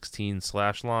 516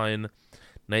 slash line,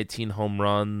 19 home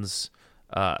runs,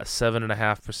 a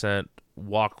 7.5%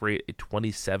 walk rate, a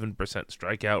 27%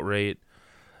 strikeout rate.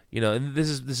 You know, and this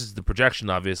is the projection,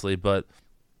 obviously, but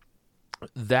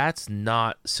that's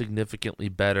not significantly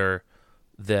better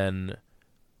than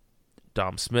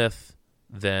Dom Smith,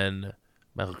 than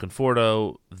Michael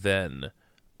Conforto, than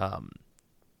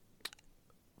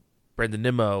Brandon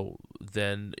Nimmo,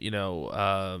 than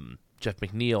Jeff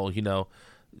McNeil. You know,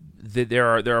 there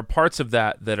are parts of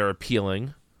that are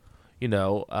appealing. You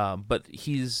know, but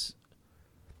he's.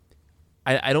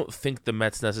 I don't think the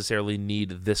Mets necessarily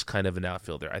need this kind of an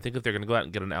outfielder. I think if they're going to go out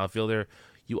and get an outfielder,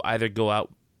 you either go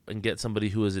out and get somebody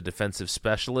who is a defensive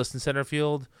specialist in center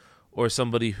field, or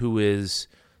somebody who is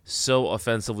so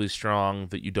offensively strong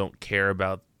that you don't care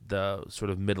about the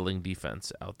sort of middling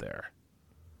defense out there.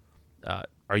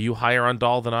 Are you higher on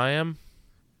Dahl than I am?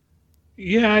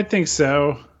 Yeah, I think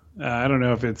so. I don't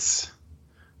know if it's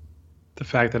the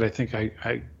fact that I think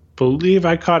I believe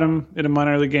I caught him in a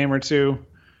minor league game or two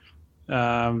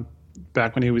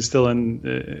back when he was still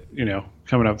in,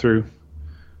 coming up through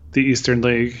the Eastern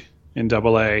League in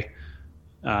Double-A.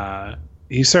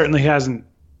 He certainly hasn't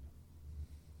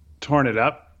torn it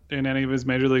up in any of his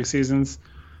major league seasons,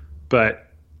 but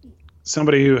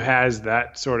somebody who has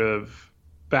that sort of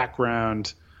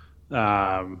background,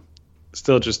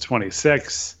 still just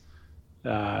 26,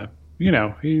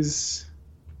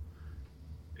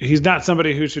 he's not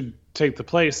somebody who should take the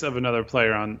place of another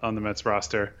player on the Mets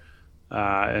roster.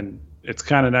 And it's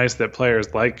kind of nice that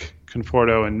players like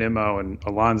Conforto and Nimmo and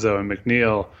Alonso and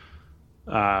McNeil,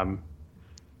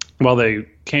 while they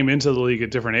came into the league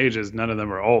at different ages, none of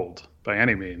them are old by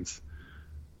any means.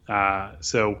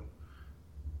 So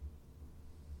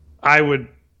I would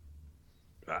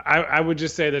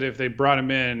just say that if they brought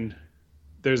him in,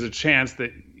 there's a chance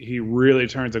that he really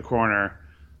turns a corner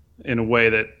in a way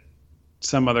that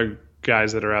some other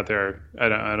guys that are out there,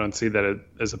 I don't see that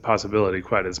as a possibility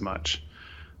quite as much.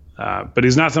 But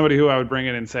he's not somebody who I would bring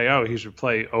in and say, oh, he should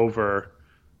play over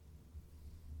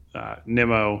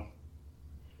Nimmo,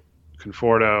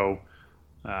 Conforto,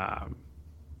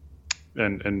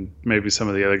 and maybe some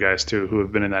of the other guys too who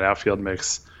have been in that outfield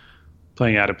mix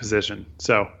playing out of position.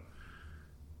 So,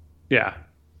 yeah.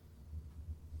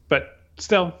 But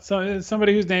still,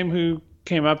 somebody whose name who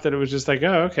came up that it was just like,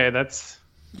 oh, okay, that's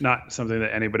not something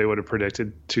that anybody would have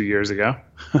predicted 2 years ago.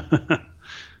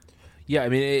 Yeah, I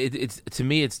mean, it's to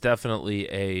me, it's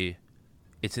definitely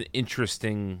it's an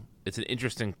interesting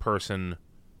person.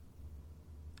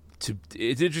 It's an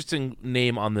interesting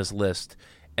name on this list,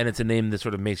 and it's a name that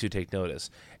sort of makes you take notice.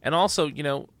 And also,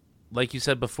 like you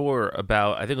said before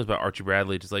about, I think it was about Archie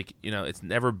Bradley, just like, it's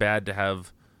never bad to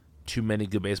have too many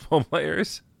good baseball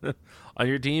players on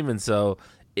your team. And so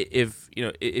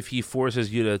if he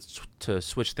forces you to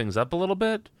switch things up a little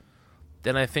bit,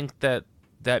 then I think that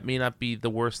may not be the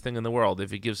worst thing in the world.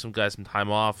 If he gives some guys some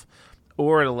time off,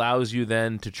 or it allows you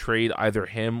then to trade either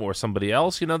him or somebody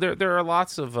else, there are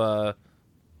lots of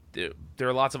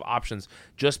options.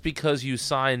 Just because you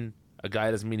sign a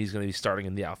guy doesn't mean he's going to be starting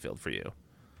in the outfield for you.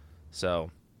 So,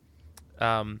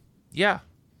 yeah,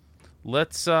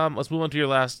 let's move on to your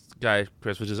last guy,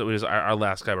 Chris, which is our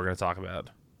last guy we're going to talk about.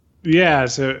 Yeah,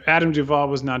 so Adam Duvall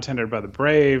was non-tendered by the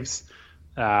Braves.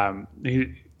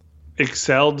 He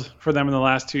excelled for them in the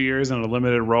last 2 years in a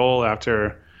limited role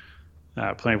after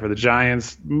playing for the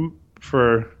Giants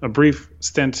for a brief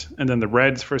stint, and then the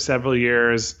Reds for several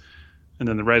years, and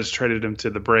then the Reds traded him to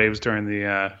the Braves during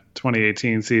the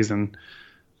 2018 season.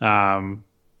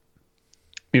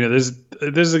 This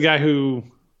is a guy who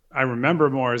I remember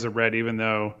more as a Red, even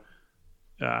though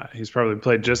he's probably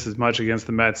played just as much against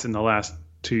the Mets in the last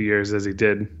 2 years as he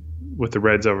did with the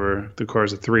Reds over the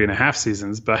course of 3.5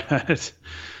 seasons. But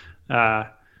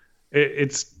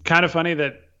it's kind of funny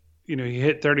that he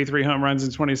hit 33 home runs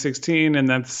in 2016, and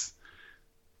that's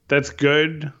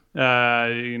good.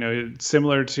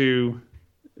 Similar to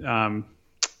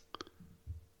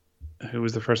who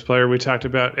was the first player we talked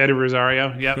about? Eddie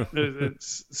Rosario. Yep,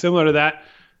 it's similar to that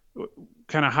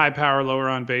kind of high power, lower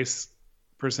on base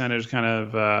percentage kind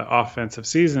of offensive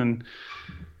season.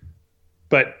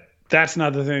 But that's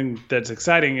not the thing that's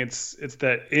exciting. It's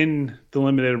that in the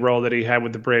limited role that he had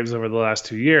with the Braves over the last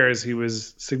 2 years, he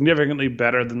was significantly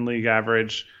better than league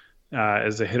average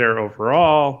as a hitter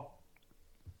overall.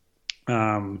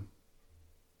 I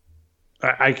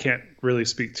can't really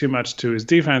speak too much to his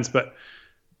defense, but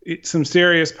some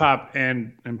serious pop,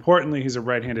 and importantly, he's a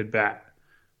right-handed bat.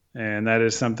 And that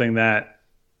is something that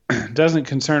doesn't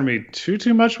concern me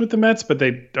too much with the Mets, but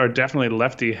they are definitely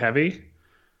lefty heavy.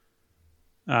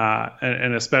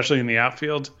 And especially in the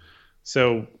outfield.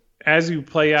 So as you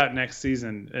play out next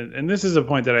season, and this is a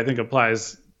point that I think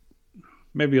applies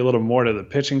maybe a little more to the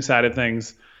pitching side of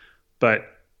things, but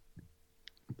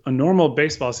a normal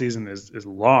baseball season is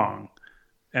long.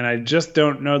 And I just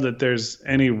don't know that there's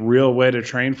any real way to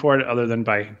train for it other than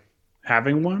by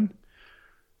having one.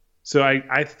 So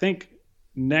I think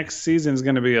next season is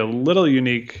going to be a little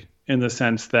unique in the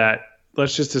sense that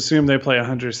let's just assume they play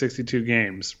 162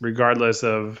 games, regardless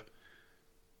of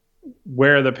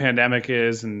where the pandemic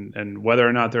is and whether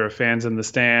or not there are fans in the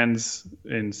stands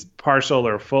in partial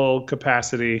or full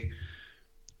capacity.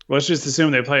 Let's just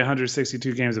assume they play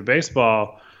 162 games of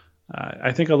baseball.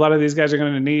 I think a lot of these guys are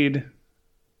going to need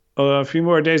a few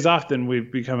more days off than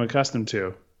we've become accustomed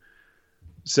to.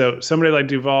 So somebody like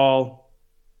Duvall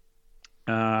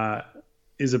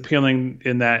is appealing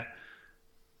in that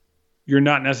you're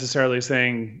not necessarily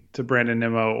saying to Brandon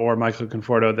Nimmo or Michael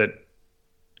Conforto that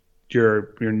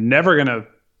you're never going to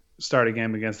start a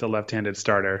game against a left-handed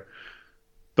starter.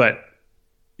 But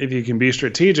if you can be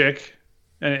strategic,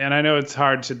 and I know it's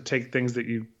hard to take things that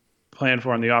you plan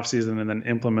for in the offseason and then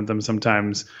implement them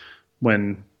sometimes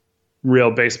when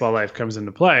real baseball life comes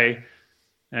into play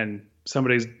and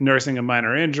somebody's nursing a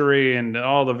minor injury and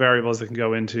all the variables that can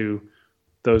go into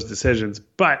those decisions.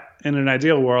 But in an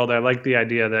ideal world, I like the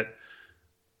idea that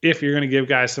if you're going to give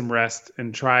guys some rest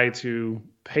and try to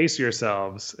pace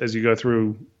yourselves as you go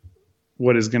through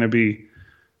what is going to be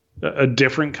a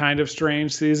different kind of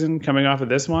strange season coming off of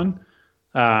this one,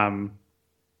 I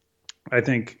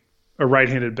think a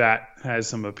right-handed bat has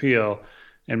some appeal.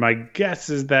 And my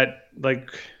guess is that, like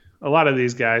a lot of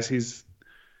these guys, he's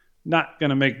not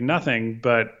going to make nothing,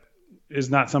 but is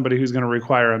not somebody who's going to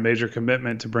require a major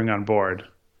commitment to bring on board.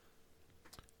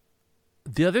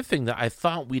 The other thing that I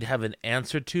thought we'd have an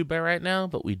answer to by right now,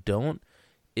 but we don't,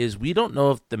 is we don't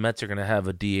know if the Mets are going to have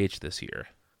a DH this year.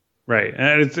 Right.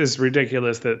 And it's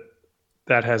ridiculous that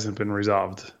hasn't been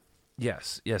resolved.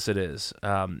 Yes, it is.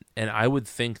 And I would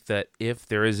think that if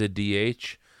there is a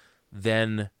DH,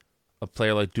 then a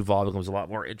player like Duvall becomes a lot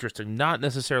more interesting, not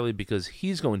necessarily because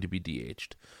he's going to be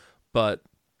DH'd, but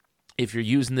if you're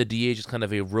using the DH as kind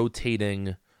of a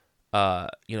rotating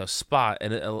spot,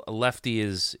 and a lefty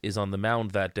is on the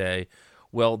mound that day,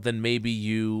 well, then maybe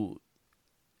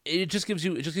it just gives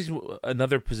you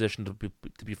another position to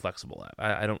be flexible at.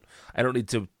 I don't need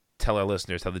to tell our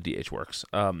listeners how the DH works.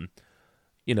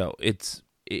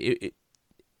 It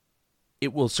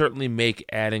will certainly make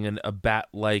adding a bat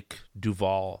like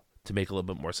Duvall to make a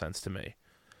little bit more sense to me.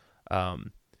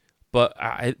 But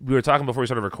we were talking before we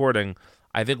started recording.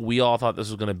 I think we all thought this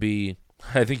was going to be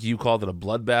I think you called it a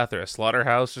bloodbath or a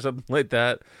slaughterhouse or something like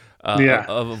that. Yeah.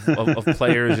 Of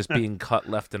players just being cut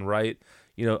left and right.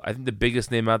 I think the biggest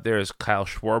name out there is Kyle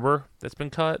Schwarber that's been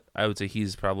cut. I would say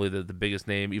he's probably the biggest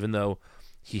name, even though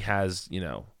he has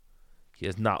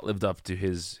not lived up to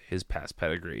his past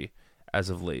pedigree as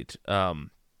of late. But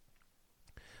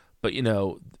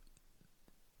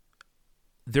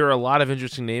there are a lot of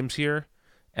interesting names here,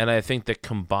 and I think that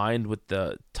combined with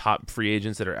the top free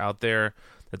agents that are out there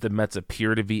that the Mets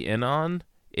appear to be in on,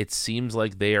 it seems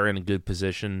like they are in a good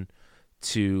position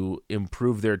to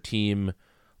improve their team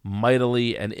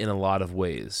mightily and in a lot of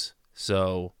ways.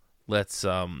 So let's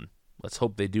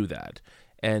hope they do that.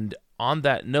 And on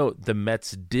that note, the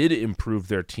Mets did improve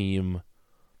their team,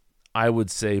 I would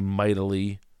say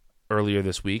mightily, earlier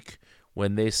this week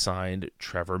when they signed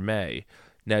Trevor May.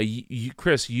 Now, you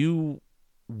Chris, you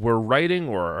were writing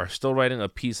or are still writing a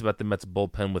piece about the Mets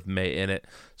bullpen with May in it,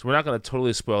 so we're not going to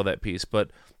totally spoil that piece, but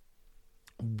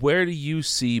where do you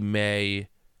see May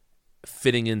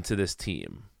fitting into this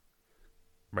team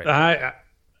right now?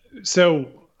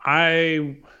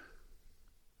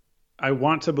 I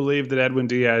want to believe that Edwin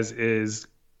Diaz is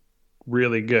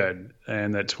really good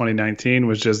and that 2019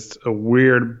 was just a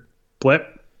weird blip.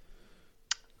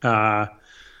 And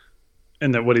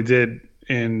that what he did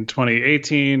in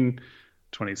 2018,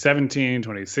 2017,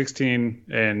 2016,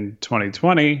 and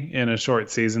 2020 in a short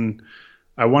season,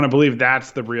 I want to believe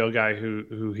that's the real guy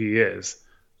who he is.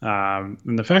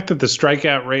 And the fact that the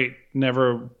strikeout rate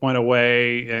never went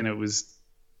away and it was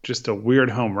just a weird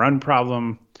home run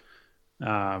problem,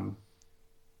 I'm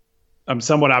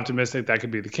somewhat optimistic that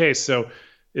could be the case. So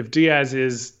if Diaz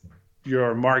is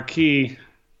your marquee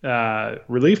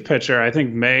relief pitcher, I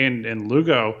think May and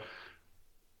Lugo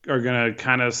are going to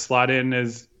kind of slot in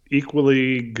as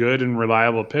equally good and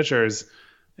reliable pitchers.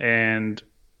 And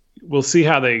we'll see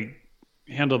how they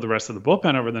handle the rest of the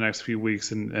bullpen over the next few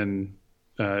weeks and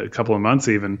a couple of months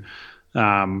even.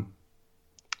 But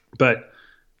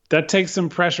that takes some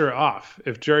pressure off.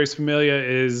 If Jeurys Familia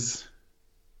is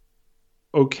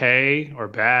okay or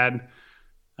bad,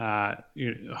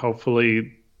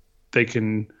 hopefully they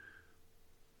can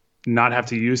not have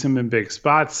to use him in big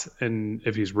spots. And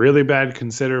if he's really bad,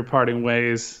 consider parting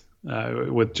ways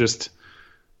with just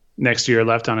next year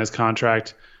left on his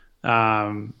contract.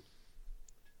 Dylan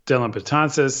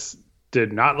Betances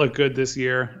did not look good this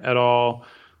year at all.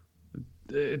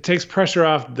 It takes pressure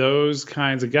off those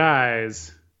kinds of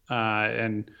guys.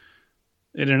 And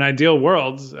in an ideal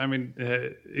world, I mean,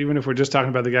 even if we're just talking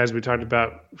about the guys we talked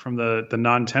about from the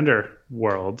non-tender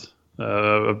world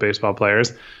of baseball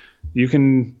players, you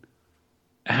can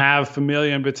have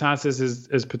Familia and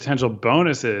Betances as potential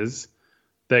bonuses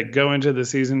that go into the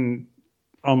season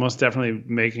almost definitely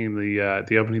making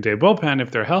the opening day bullpen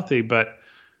if they're healthy, but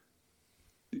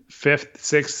 5th,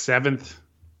 6th, 7th,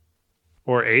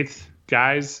 or 8th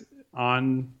guys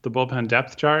on the bullpen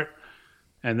depth chart.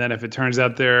 And then if it turns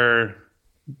out they're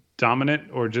dominant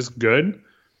or just good,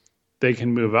 they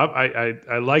can move up.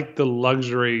 I like the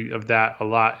luxury of that a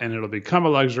lot, and it'll become a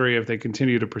luxury if they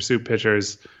continue to pursue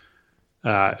pitchers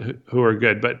who are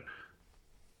good. But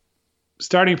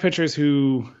starting pitchers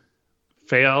who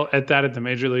fail at that at the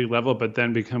major league level but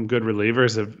then become good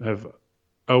relievers have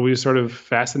always sort of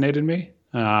fascinated me.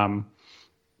 And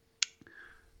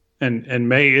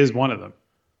May is one of them.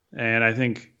 And I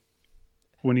think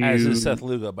when you... As is Seth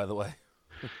Lugo, by the way.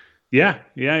 Yeah.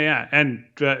 And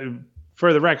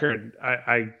for the record,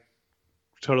 I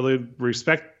totally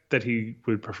respect that he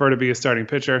would prefer to be a starting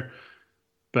pitcher.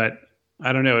 But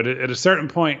I don't know. At a certain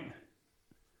point,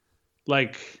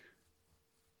 like,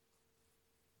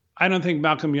 I don't think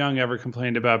Malcolm Young ever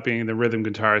complained about being the rhythm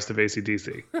guitarist of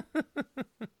AC/DC.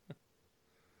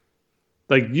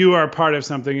 Like, you are part of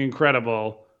something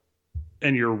incredible,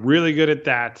 and you're really good at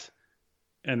that.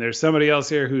 And there's somebody else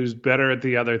here who's better at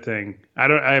the other thing.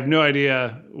 I have no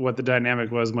idea what the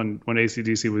dynamic was when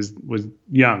AC/DC was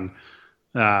young,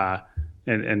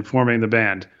 and forming the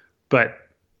band. But,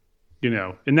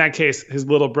 in that case, his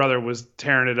little brother was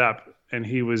tearing it up, and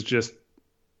he was just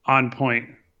on point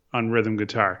on rhythm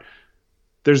guitar.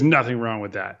 There's nothing wrong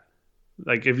with that.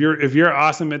 Like, if you're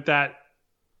awesome at that,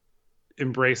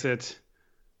 embrace it.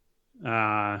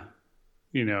 Far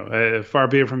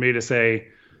be it from me to say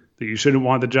that you shouldn't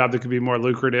want the job that could be more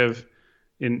lucrative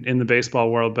in the baseball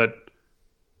world, but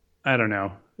I don't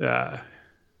know.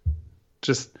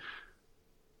 Just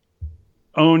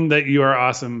own that you are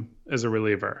awesome as a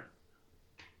reliever.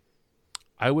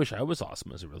 I wish I was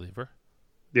awesome as a reliever.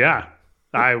 Yeah.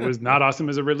 I was not awesome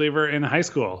as a reliever in high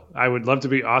school. I would love to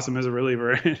be awesome as a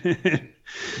reliever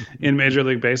in Major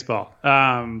League Baseball.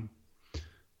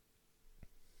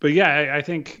 but yeah, I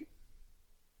think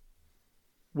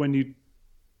when you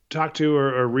talk to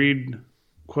or read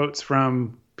quotes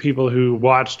from people who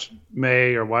watched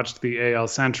May or watched the AL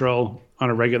Central on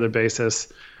a regular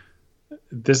basis,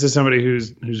 this is somebody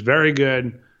who's very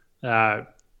good. I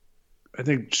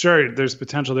think, sure, there's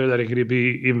potential there that he could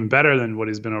be even better than what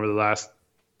he's been over the last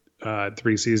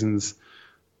 3 seasons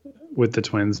with the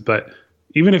Twins. But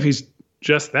even if he's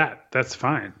just that, that's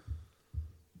fine.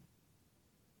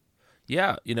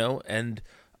 Yeah, and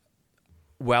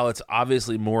while it's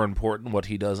obviously more important what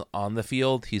he does on the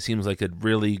field, he seems like a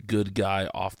really good guy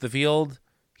off the field.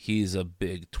 He's a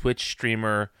big Twitch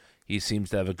streamer. He seems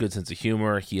to have a good sense of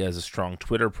humor. He has a strong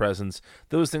Twitter presence.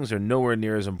 Those things are nowhere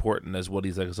near as important as what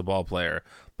he's like as a ball player.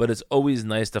 But it's always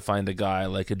nice to find a guy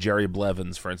like a Jerry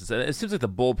Blevins, for instance. And it seems like the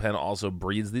bullpen also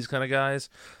breeds these kind of guys.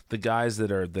 The guys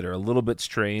that are a little bit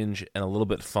strange and a little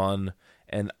bit fun.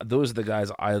 And those are the guys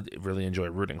I really enjoy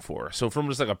rooting for. So from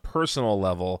just like a personal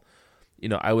level,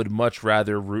 I would much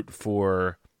rather root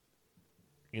for,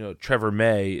 Trevor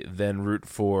May than root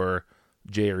for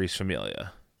Jeurys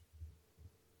Familia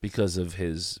because of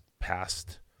his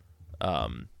past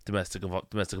domestic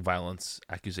violence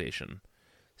accusation.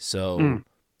 So,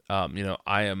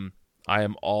 I am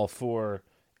all for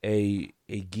a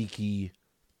geeky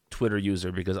Twitter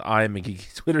user because I am a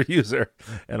geeky Twitter user,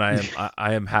 and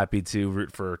I am happy to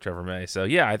root for Trevor May. So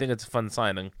yeah, I think it's a fun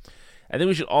signing. I think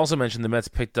we should also mention the Mets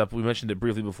picked up, we mentioned it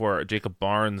briefly before, Jacob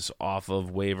Barnes off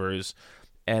of waivers.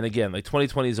 And again,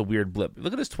 2020 is a weird blip.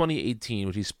 Look at his 2018,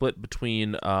 which he split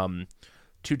between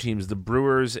 2 teams, the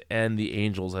Brewers and the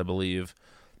Angels, I believe.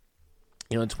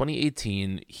 In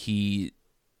 2018, he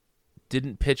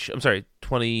didn't pitch. I'm sorry,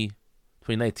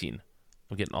 2019.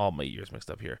 I'm getting all my years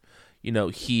mixed up here.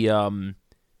 He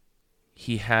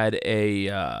had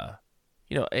a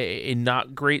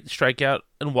not great strikeout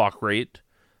and walk rate.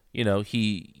 He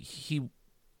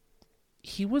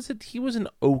was an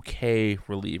okay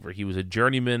reliever. He was a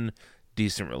journeyman,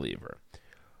 decent reliever.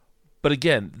 But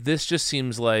again, this just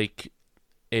seems like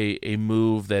a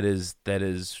move that is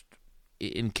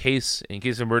in case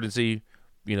of emergency,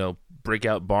 break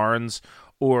out Barnes,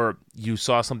 or you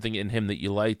saw something in him that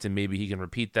you liked and maybe he can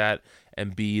repeat that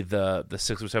and be the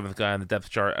 6th or 7th guy on the depth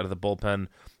chart out of the bullpen.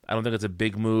 I don't think it's a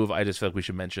big move. I just feel like we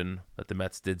should mention that the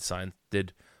Mets did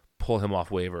pull him off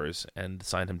waivers and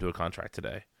signed him to a contract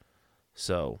today.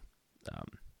 So,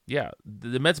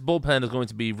 the Mets bullpen is going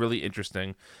to be really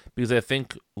interesting because I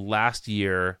think last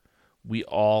year we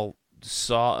all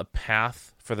saw a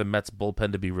path for the Mets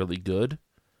bullpen to be really good,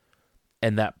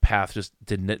 and that path just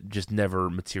never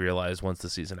materialized once the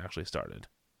season actually started.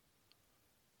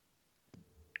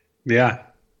 Yeah.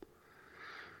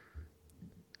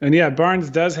 And yeah,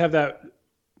 Barnes does have that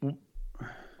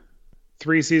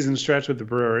 3-season stretch with the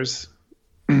Brewers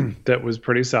that was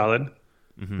pretty solid.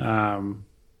 Mm-hmm. I'm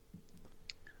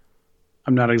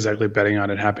not exactly betting on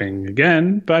it happening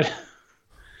again, but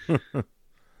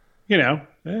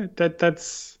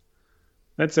that's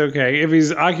okay. If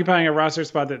he's occupying a roster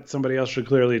spot that somebody else should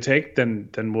clearly take, then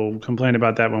we'll complain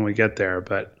about that when we get there.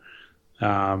 But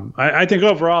I think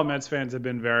overall Mets fans have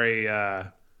been very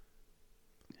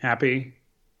happy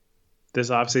this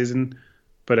offseason,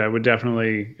 but I would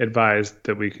definitely advise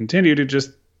that we continue to just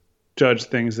judge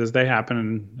things as they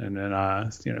happen and then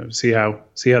see how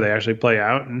they actually play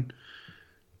out. And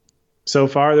so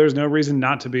far, there's no reason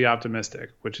not to be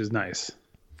optimistic, which is nice.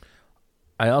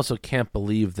 I also can't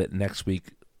believe that next week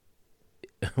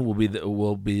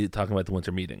we'll be talking about the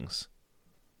winter meetings.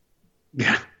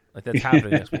 Yeah, that's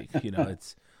happening next week.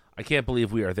 I can't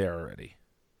believe we are there already.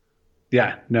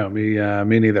 Yeah, no,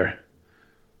 me neither.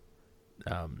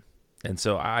 And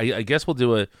so I guess we'll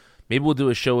do a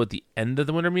show at the end of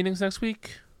the winter meetings next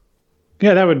week.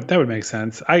 Yeah, that would make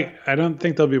sense. I don't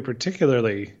think they'll be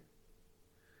particularly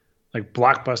like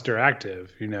blockbuster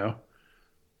active,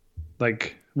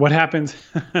 like what happens.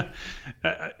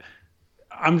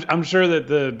 I'm sure that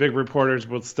the big reporters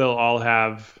will still all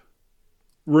have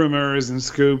rumors and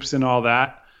scoops and all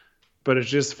that, but it's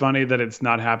just funny that it's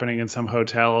not happening in some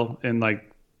hotel in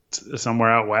like somewhere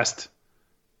out west.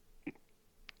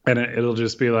 And it'll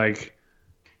just be like,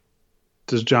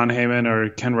 does John Heyman or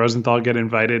Ken Rosenthal get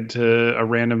invited to a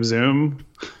random Zoom?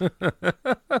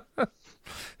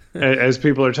 As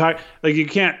people are talking, like you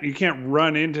can't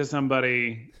run into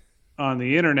somebody on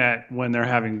the internet when they're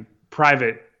having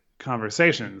private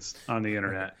conversations on the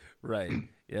internet. Right.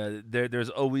 Yeah. There's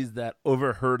always that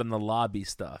overheard in the lobby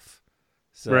stuff.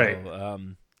 So, right.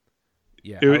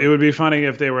 Yeah. It would be funny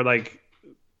if they were like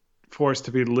forced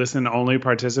to be listen-only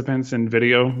participants in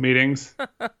video meetings.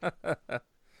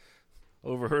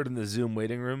 Overheard in the Zoom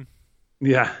waiting room.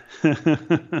 Yeah.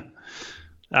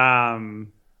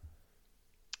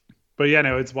 But yeah,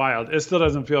 no, it's wild. It still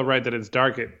doesn't feel right that it's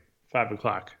dark at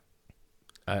 5:00.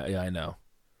 Yeah, I know.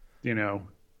 You know,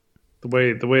 the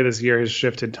way this year has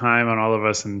shifted time on all of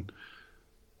us, and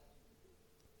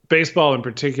baseball in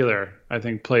particular, I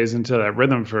think plays into that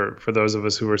rhythm for those of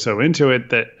us who were so into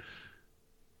it, that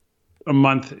a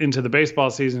month into the baseball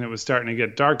season, it was starting to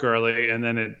get dark early, and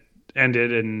then it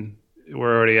ended, and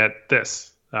we're already at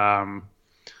this. And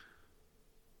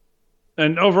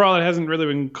overall, it hasn't really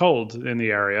been cold in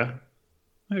the area.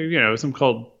 You know, some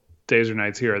cold days or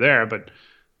nights here or there, but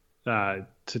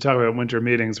to talk about winter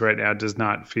meetings right now does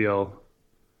not feel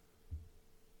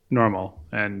normal.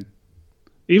 And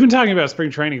even talking about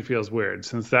spring training feels weird,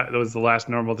 since that was the last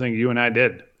normal thing you and I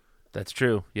did. That's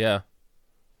true. Yeah.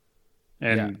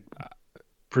 And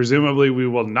presumably we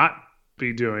will not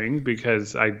be doing,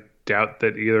 because I doubt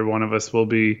that either one of us will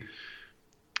be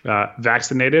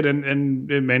vaccinated, and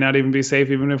it may not even be safe,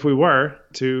 even if we were,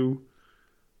 to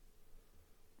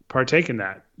partake in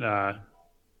that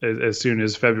as soon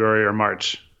as February or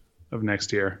March of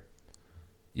next year.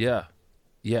 Yeah.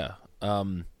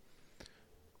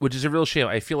 Which is a real shame.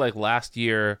 I feel like last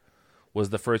year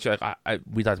was the first year. Like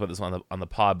we talked about this on the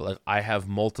pod, but like I have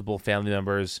multiple family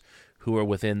members who are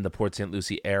within the Port St.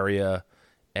 Lucie area,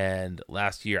 and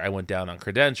last year I went down on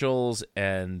credentials,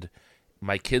 and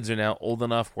my kids are now old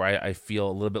enough where I feel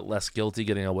a little bit less guilty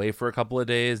getting away for a couple of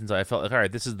days, and so I felt like, all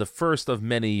right, this is the first of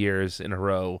many years in a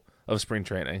row of spring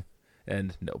training,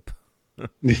 and nope.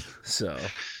 So,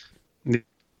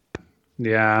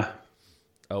 yeah.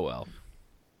 Oh well.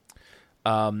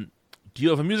 Do you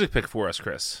have a music pick for us,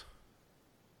 Chris?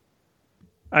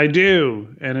 I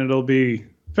do, and it'll be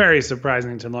very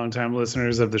surprising to longtime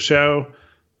listeners of the show.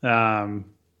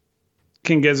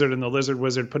 King Gizzard and the Lizard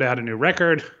Wizard put out a new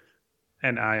record,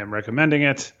 and I am recommending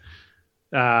it.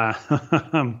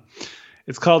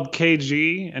 It's called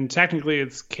KG, and technically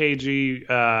it's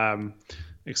KG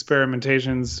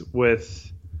Experimentations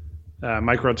with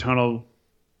Microtonal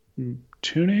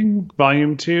Tuning,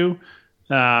 Volume 2.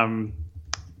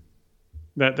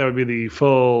 That would be the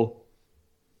full,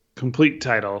 complete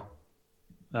title.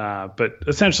 But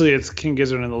essentially it's King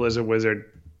Gizzard and the Lizard Wizard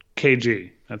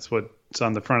KG. That's what's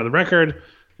on the front of the record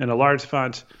in a large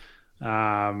font.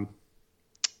 So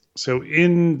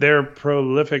in their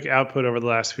prolific output over the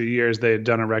last few years, they had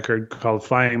done a record called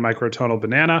Flying Microtonal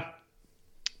Banana,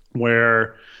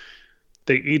 where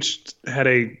they each had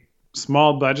a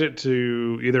small budget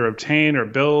to either obtain or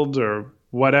build or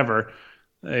whatever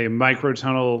a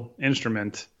microtonal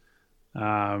instrument.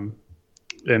 And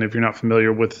if you're not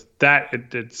familiar with that,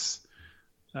 it's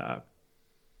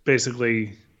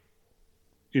basically,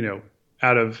 you know,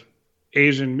 out of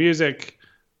Asian music.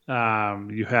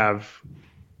 You have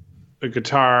a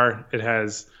guitar. It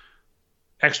has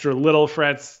extra little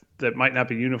frets that might not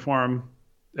be uniform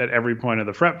at every point of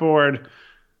the fretboard.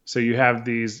 So you have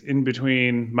these in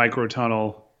between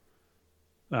microtonal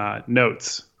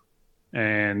notes,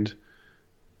 and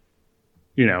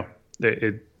you know,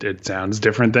 it sounds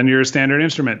different than your standard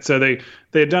instrument. So they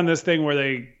had done this thing where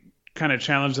they kind of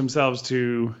challenged themselves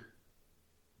to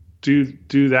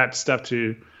do that stuff,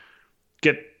 to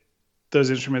get those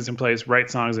instruments in place, write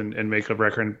songs, and make a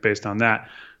record based on that.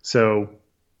 So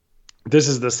this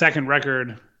is the second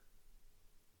record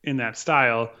in that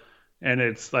style, and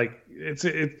it's like it's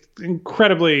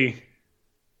incredibly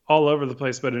all over the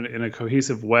place, but in a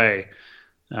cohesive way.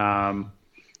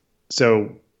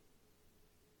 So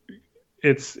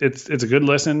it's a good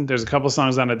listen. There's a couple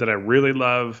songs on it that I really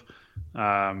love.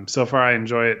 So far, I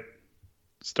enjoy it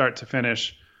start to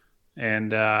finish,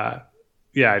 and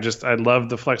yeah, I love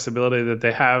the flexibility that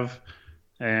they have,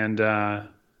 and I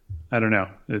don't know.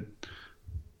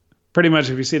 Pretty much,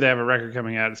 if you see they have a record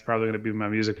coming out, it's probably going to be my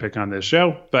music pick on this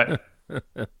show, but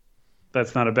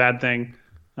that's not a bad thing.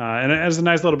 And as a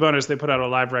nice little bonus, they put out a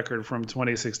live record from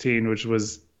 2016, which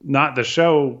was not the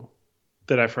show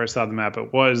that I first saw them at,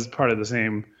 but was part of the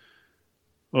same,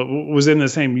 was in the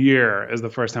same year as the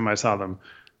first time I saw them.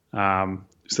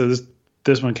 So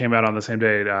this one came out on the same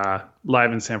day,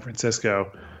 live in San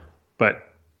Francisco, but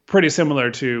pretty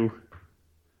similar to,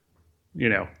 you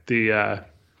know, the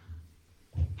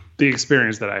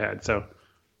experience that I had. So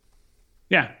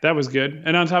yeah, that was good.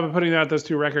 And on top of putting out those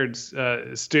two records,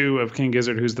 Stu of King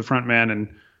Gizzard, who's the front man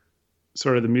and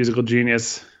sort of the musical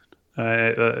genius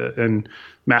and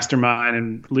mastermind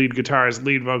and lead guitarist,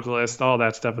 lead vocalist, all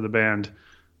that stuff of the band,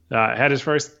 had his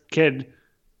first kid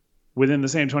within the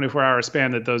same 24-hour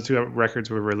span that those two records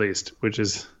were released, which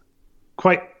is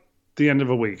quite the end of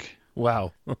a week.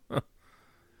 Wow.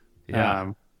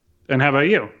 Yeah. And how about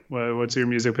you? What's your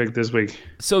music pick this week?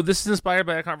 So this is inspired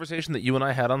by a conversation that you and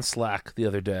I had on Slack the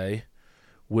other day,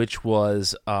 which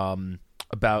was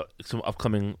about some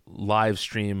upcoming live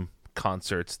stream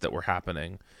concerts that were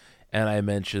happening. And I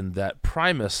mentioned that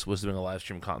Primus was doing a live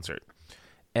stream concert.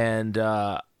 And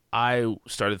I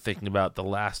started thinking about the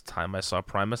last time I saw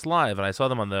Primus live. And I saw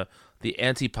them on the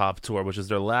Antipop tour, which is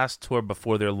their last tour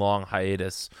before their long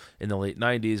hiatus in the late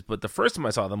 90s. But the first time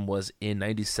I saw them was in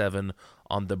 97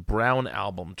 on the Brown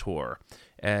Album tour.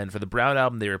 And for the Brown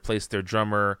Album, they replaced their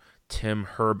drummer, Tim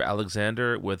Herb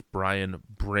Alexander, with Brian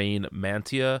Brain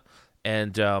Mantia.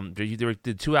 And they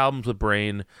did 2 albums with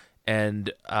Brain.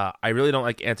 And I really don't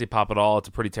like Antipop at all. It's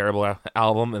a pretty terrible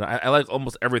album. And I like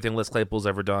almost everything Les Claypool's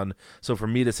ever done. So for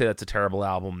me to say that's a terrible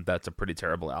album, that's a pretty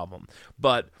terrible album.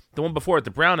 But the one before it,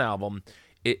 the Brown Album,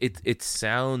 it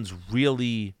sounds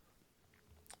really...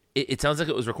 It sounds like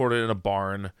it was recorded in a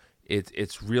barn.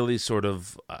 It's really sort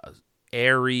of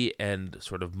airy and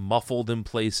sort of muffled in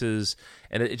places.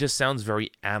 And it just sounds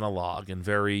very analog and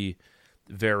very,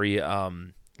 very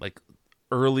like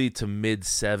early to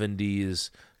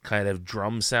mid-70s kind of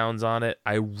drum sounds on it.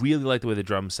 I really like the way the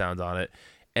drums sound on it.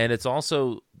 And it's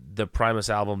also the Primus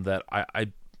album that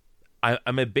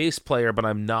I'm a bass player, but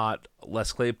I'm not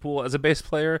Les Claypool as a bass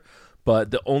player.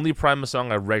 But the only Primus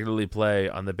song I regularly play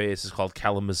on the bass is called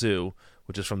Kalamazoo,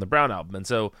 which is from the Brown Album. And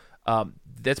so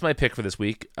that's my pick for this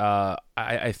week.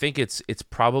 I think it's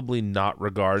probably not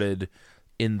regarded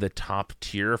in the top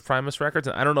tier of Primus records,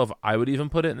 and I don't know if I would even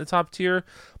put it in the top tier,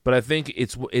 but I think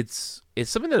it's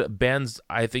something that bands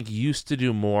I think used to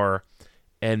do more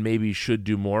and maybe should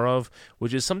do more of,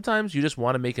 which is sometimes you just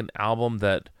want to make an album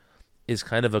that is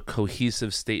kind of a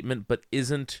cohesive statement but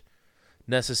isn't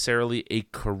necessarily a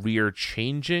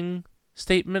career-changing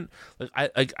statement.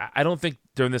 I don't think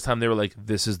during this time they were like,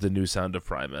 this is the new sound of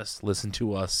Primus, listen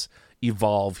to us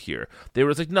evolve here. They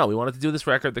were like, no, we wanted to do this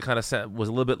record that kind of was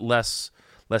a little bit less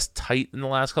tight in the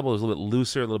last couple. It was a little bit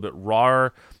looser, a little bit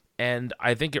rawer, and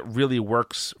I think it really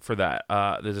works for that.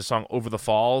 There's a song, Over the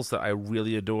Falls, that I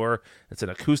really adore. It's an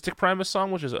acoustic Primus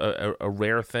song, which is a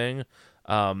rare thing.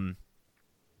 Duchess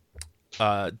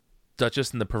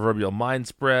and the Proverbial Mind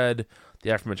Spread, the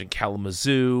aforementioned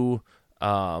Kalamazoo,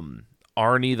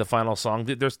 Arnie, the final song.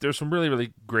 There's some really,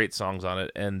 really great songs on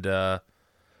it, and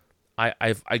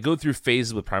I go through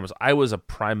phases with Primus. I was a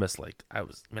Primus, I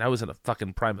was in a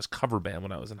fucking Primus cover band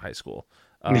when I was in high school.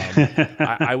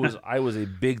 I was a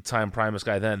big time Primus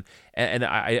guy then, and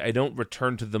I don't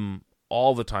return to them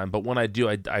all the time, but when I do,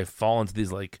 I fall into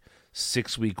these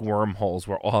 6-week wormholes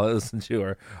where all I listen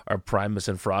to are Primus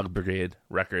and Frog Brigade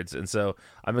records. And so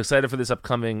I'm excited for this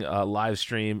upcoming live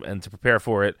stream, and to prepare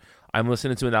for it, I'm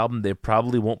listening to an album they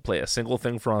probably won't play a single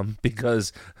thing from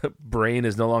because Brain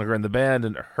is no longer in the band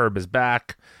and Herb is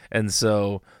back. And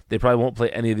so they probably won't play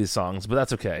any of these songs, but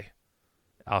that's okay.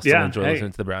 I'll still enjoy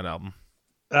listening to the Brown Album.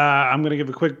 I'm going to give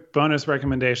a quick bonus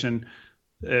recommendation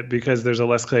because there's a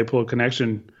Les Claypool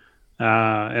connection.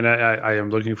 And I am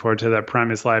looking forward to that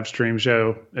Primus live stream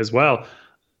show as well.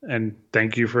 And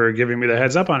thank you for giving me the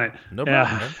heads up on it. No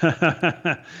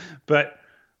problem. But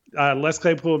Les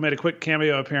Claypool made a quick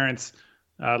cameo appearance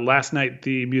last night.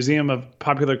 The Museum of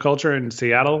Popular Culture in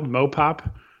Seattle, MoPop,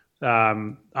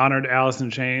 honored Alice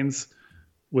in Chains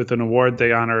with an award.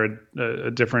 They honor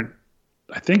a different,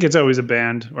 I think it's always a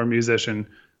band or musician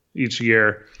each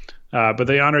year. But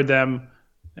they honored them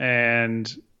and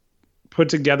put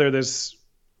together this,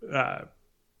 I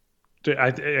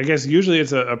guess usually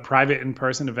it's a private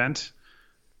in-person event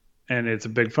and it's a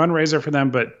big fundraiser for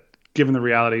them, but given the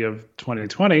reality of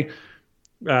 2020,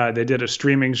 they did a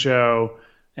streaming show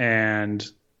and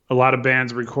a lot of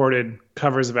bands recorded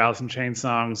covers of Alice in Chains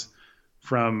songs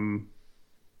from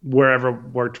wherever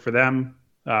worked for them.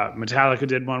 Metallica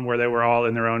did one where they were all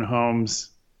in their own homes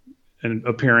and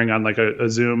appearing on a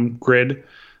Zoom grid.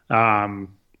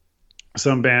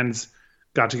 Some bands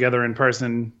got together in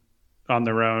person on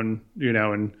their own,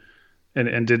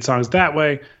 and did songs that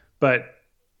way. But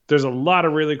there's a lot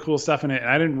of really cool stuff in it.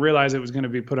 And I didn't realize it was going to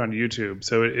be put on YouTube.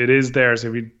 So it is there. So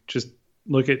if you just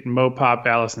look at MoPop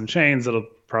Alice in Chains, it'll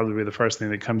probably be the first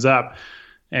thing that comes up.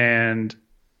 And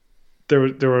there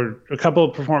were a couple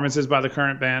of performances by the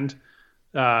current band,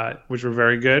 which were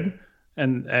very good.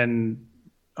 And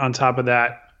on top of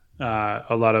that,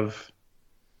 a lot of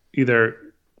either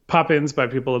pop-ins by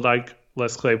people like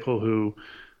Les Claypool who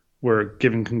were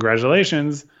giving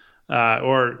congratulations,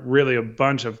 or really a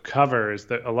bunch of covers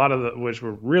that a lot of which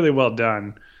were really well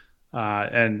done.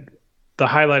 And the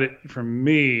highlight for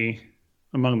me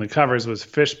among the covers was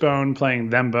Fishbone playing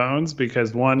Them Bones,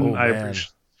 because one,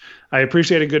 I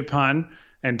appreciate a good pun,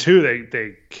 and 2,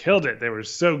 they killed it. They were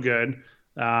so good.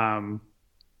 So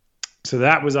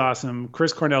that was awesome.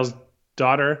 Chris Cornell's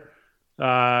daughter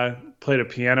played a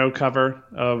piano cover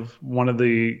of one of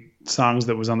the songs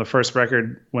that was on the first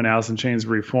record when Alice in Chains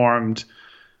reformed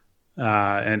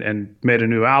and made a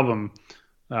new album.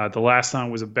 The last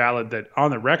song was a ballad that on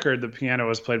the record, the piano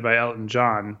was played by Elton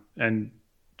John and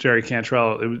Jerry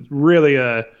Cantrell. It was really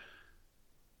a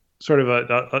sort of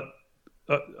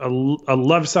a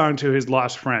love song to his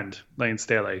lost friend, Lane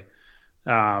Staley,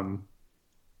 to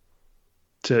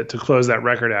close that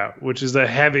record out, which is a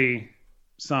heavy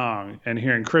song. And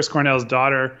hearing Chris Cornell's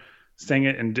daughter sing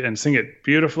it and sing it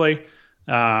beautifully,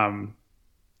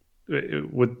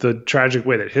 with the tragic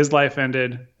way that his life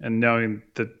ended, and knowing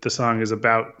that the song is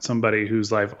about somebody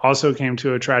whose life also came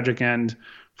to a tragic end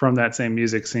from that same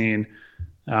music scene,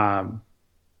 it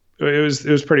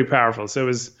was pretty powerful. So it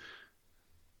was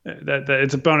that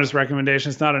it's a bonus recommendation.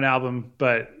 It's not an album,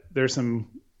 but there's some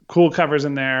cool covers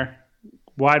in there,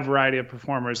 wide variety of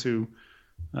performers who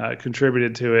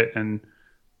contributed to it, and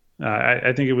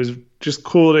I think it was just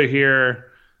cool to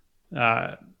hear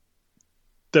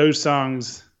those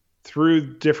songs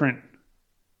through different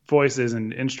voices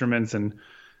and instruments and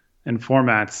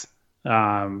formats,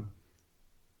 and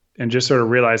just sort of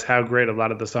realize how great a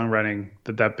lot of the songwriting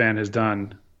that band has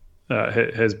done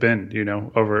has been,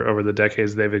 over the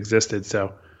decades they've existed.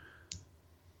 So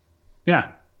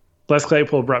yeah, Les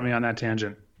Claypool brought me on that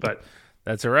tangent, but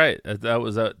that's all right. That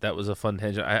was a fun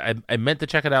tangent. I meant to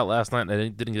check it out last night and I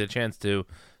didn't get a chance to,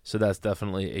 so that's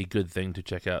definitely a good thing to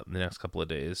check out in the next couple of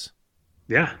days.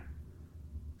 Yeah.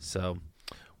 So,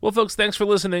 well, folks, thanks for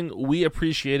listening. We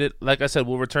appreciate it. Like I said,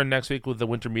 we'll return next week with the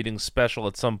Winter Meeting special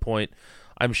at some point.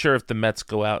 I'm sure if the Mets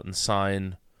go out and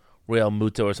sign Real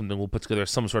Muto or something, we'll put together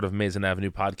some sort of Amazing Avenue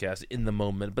podcast in the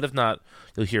moment. But if not,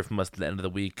 you'll hear from us at the end of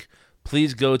the week.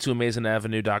 Please go to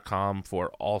AmazingAvenue.com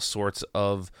for all sorts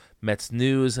of Mets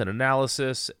news and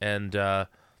analysis. And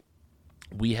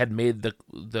we had made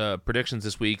the predictions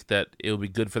this week that it would be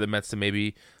good for the Mets to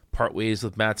maybe part ways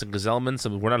with Matz and Gazelman. So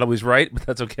we're not always right, but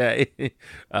that's okay.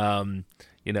 We're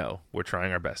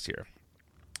trying our best here.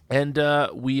 And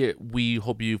we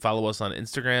hope you follow us on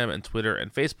Instagram and Twitter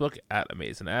and Facebook at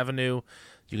Amazing Avenue.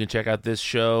 You can check out this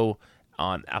show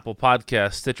on Apple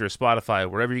Podcasts, Stitcher, Spotify,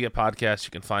 wherever you get podcasts,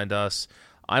 you can find us.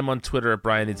 I'm on Twitter at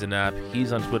Brian Needs a Nap.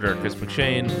 He's on Twitter at Chris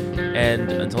McShane. And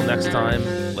until next time,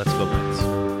 let's go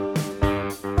Mets.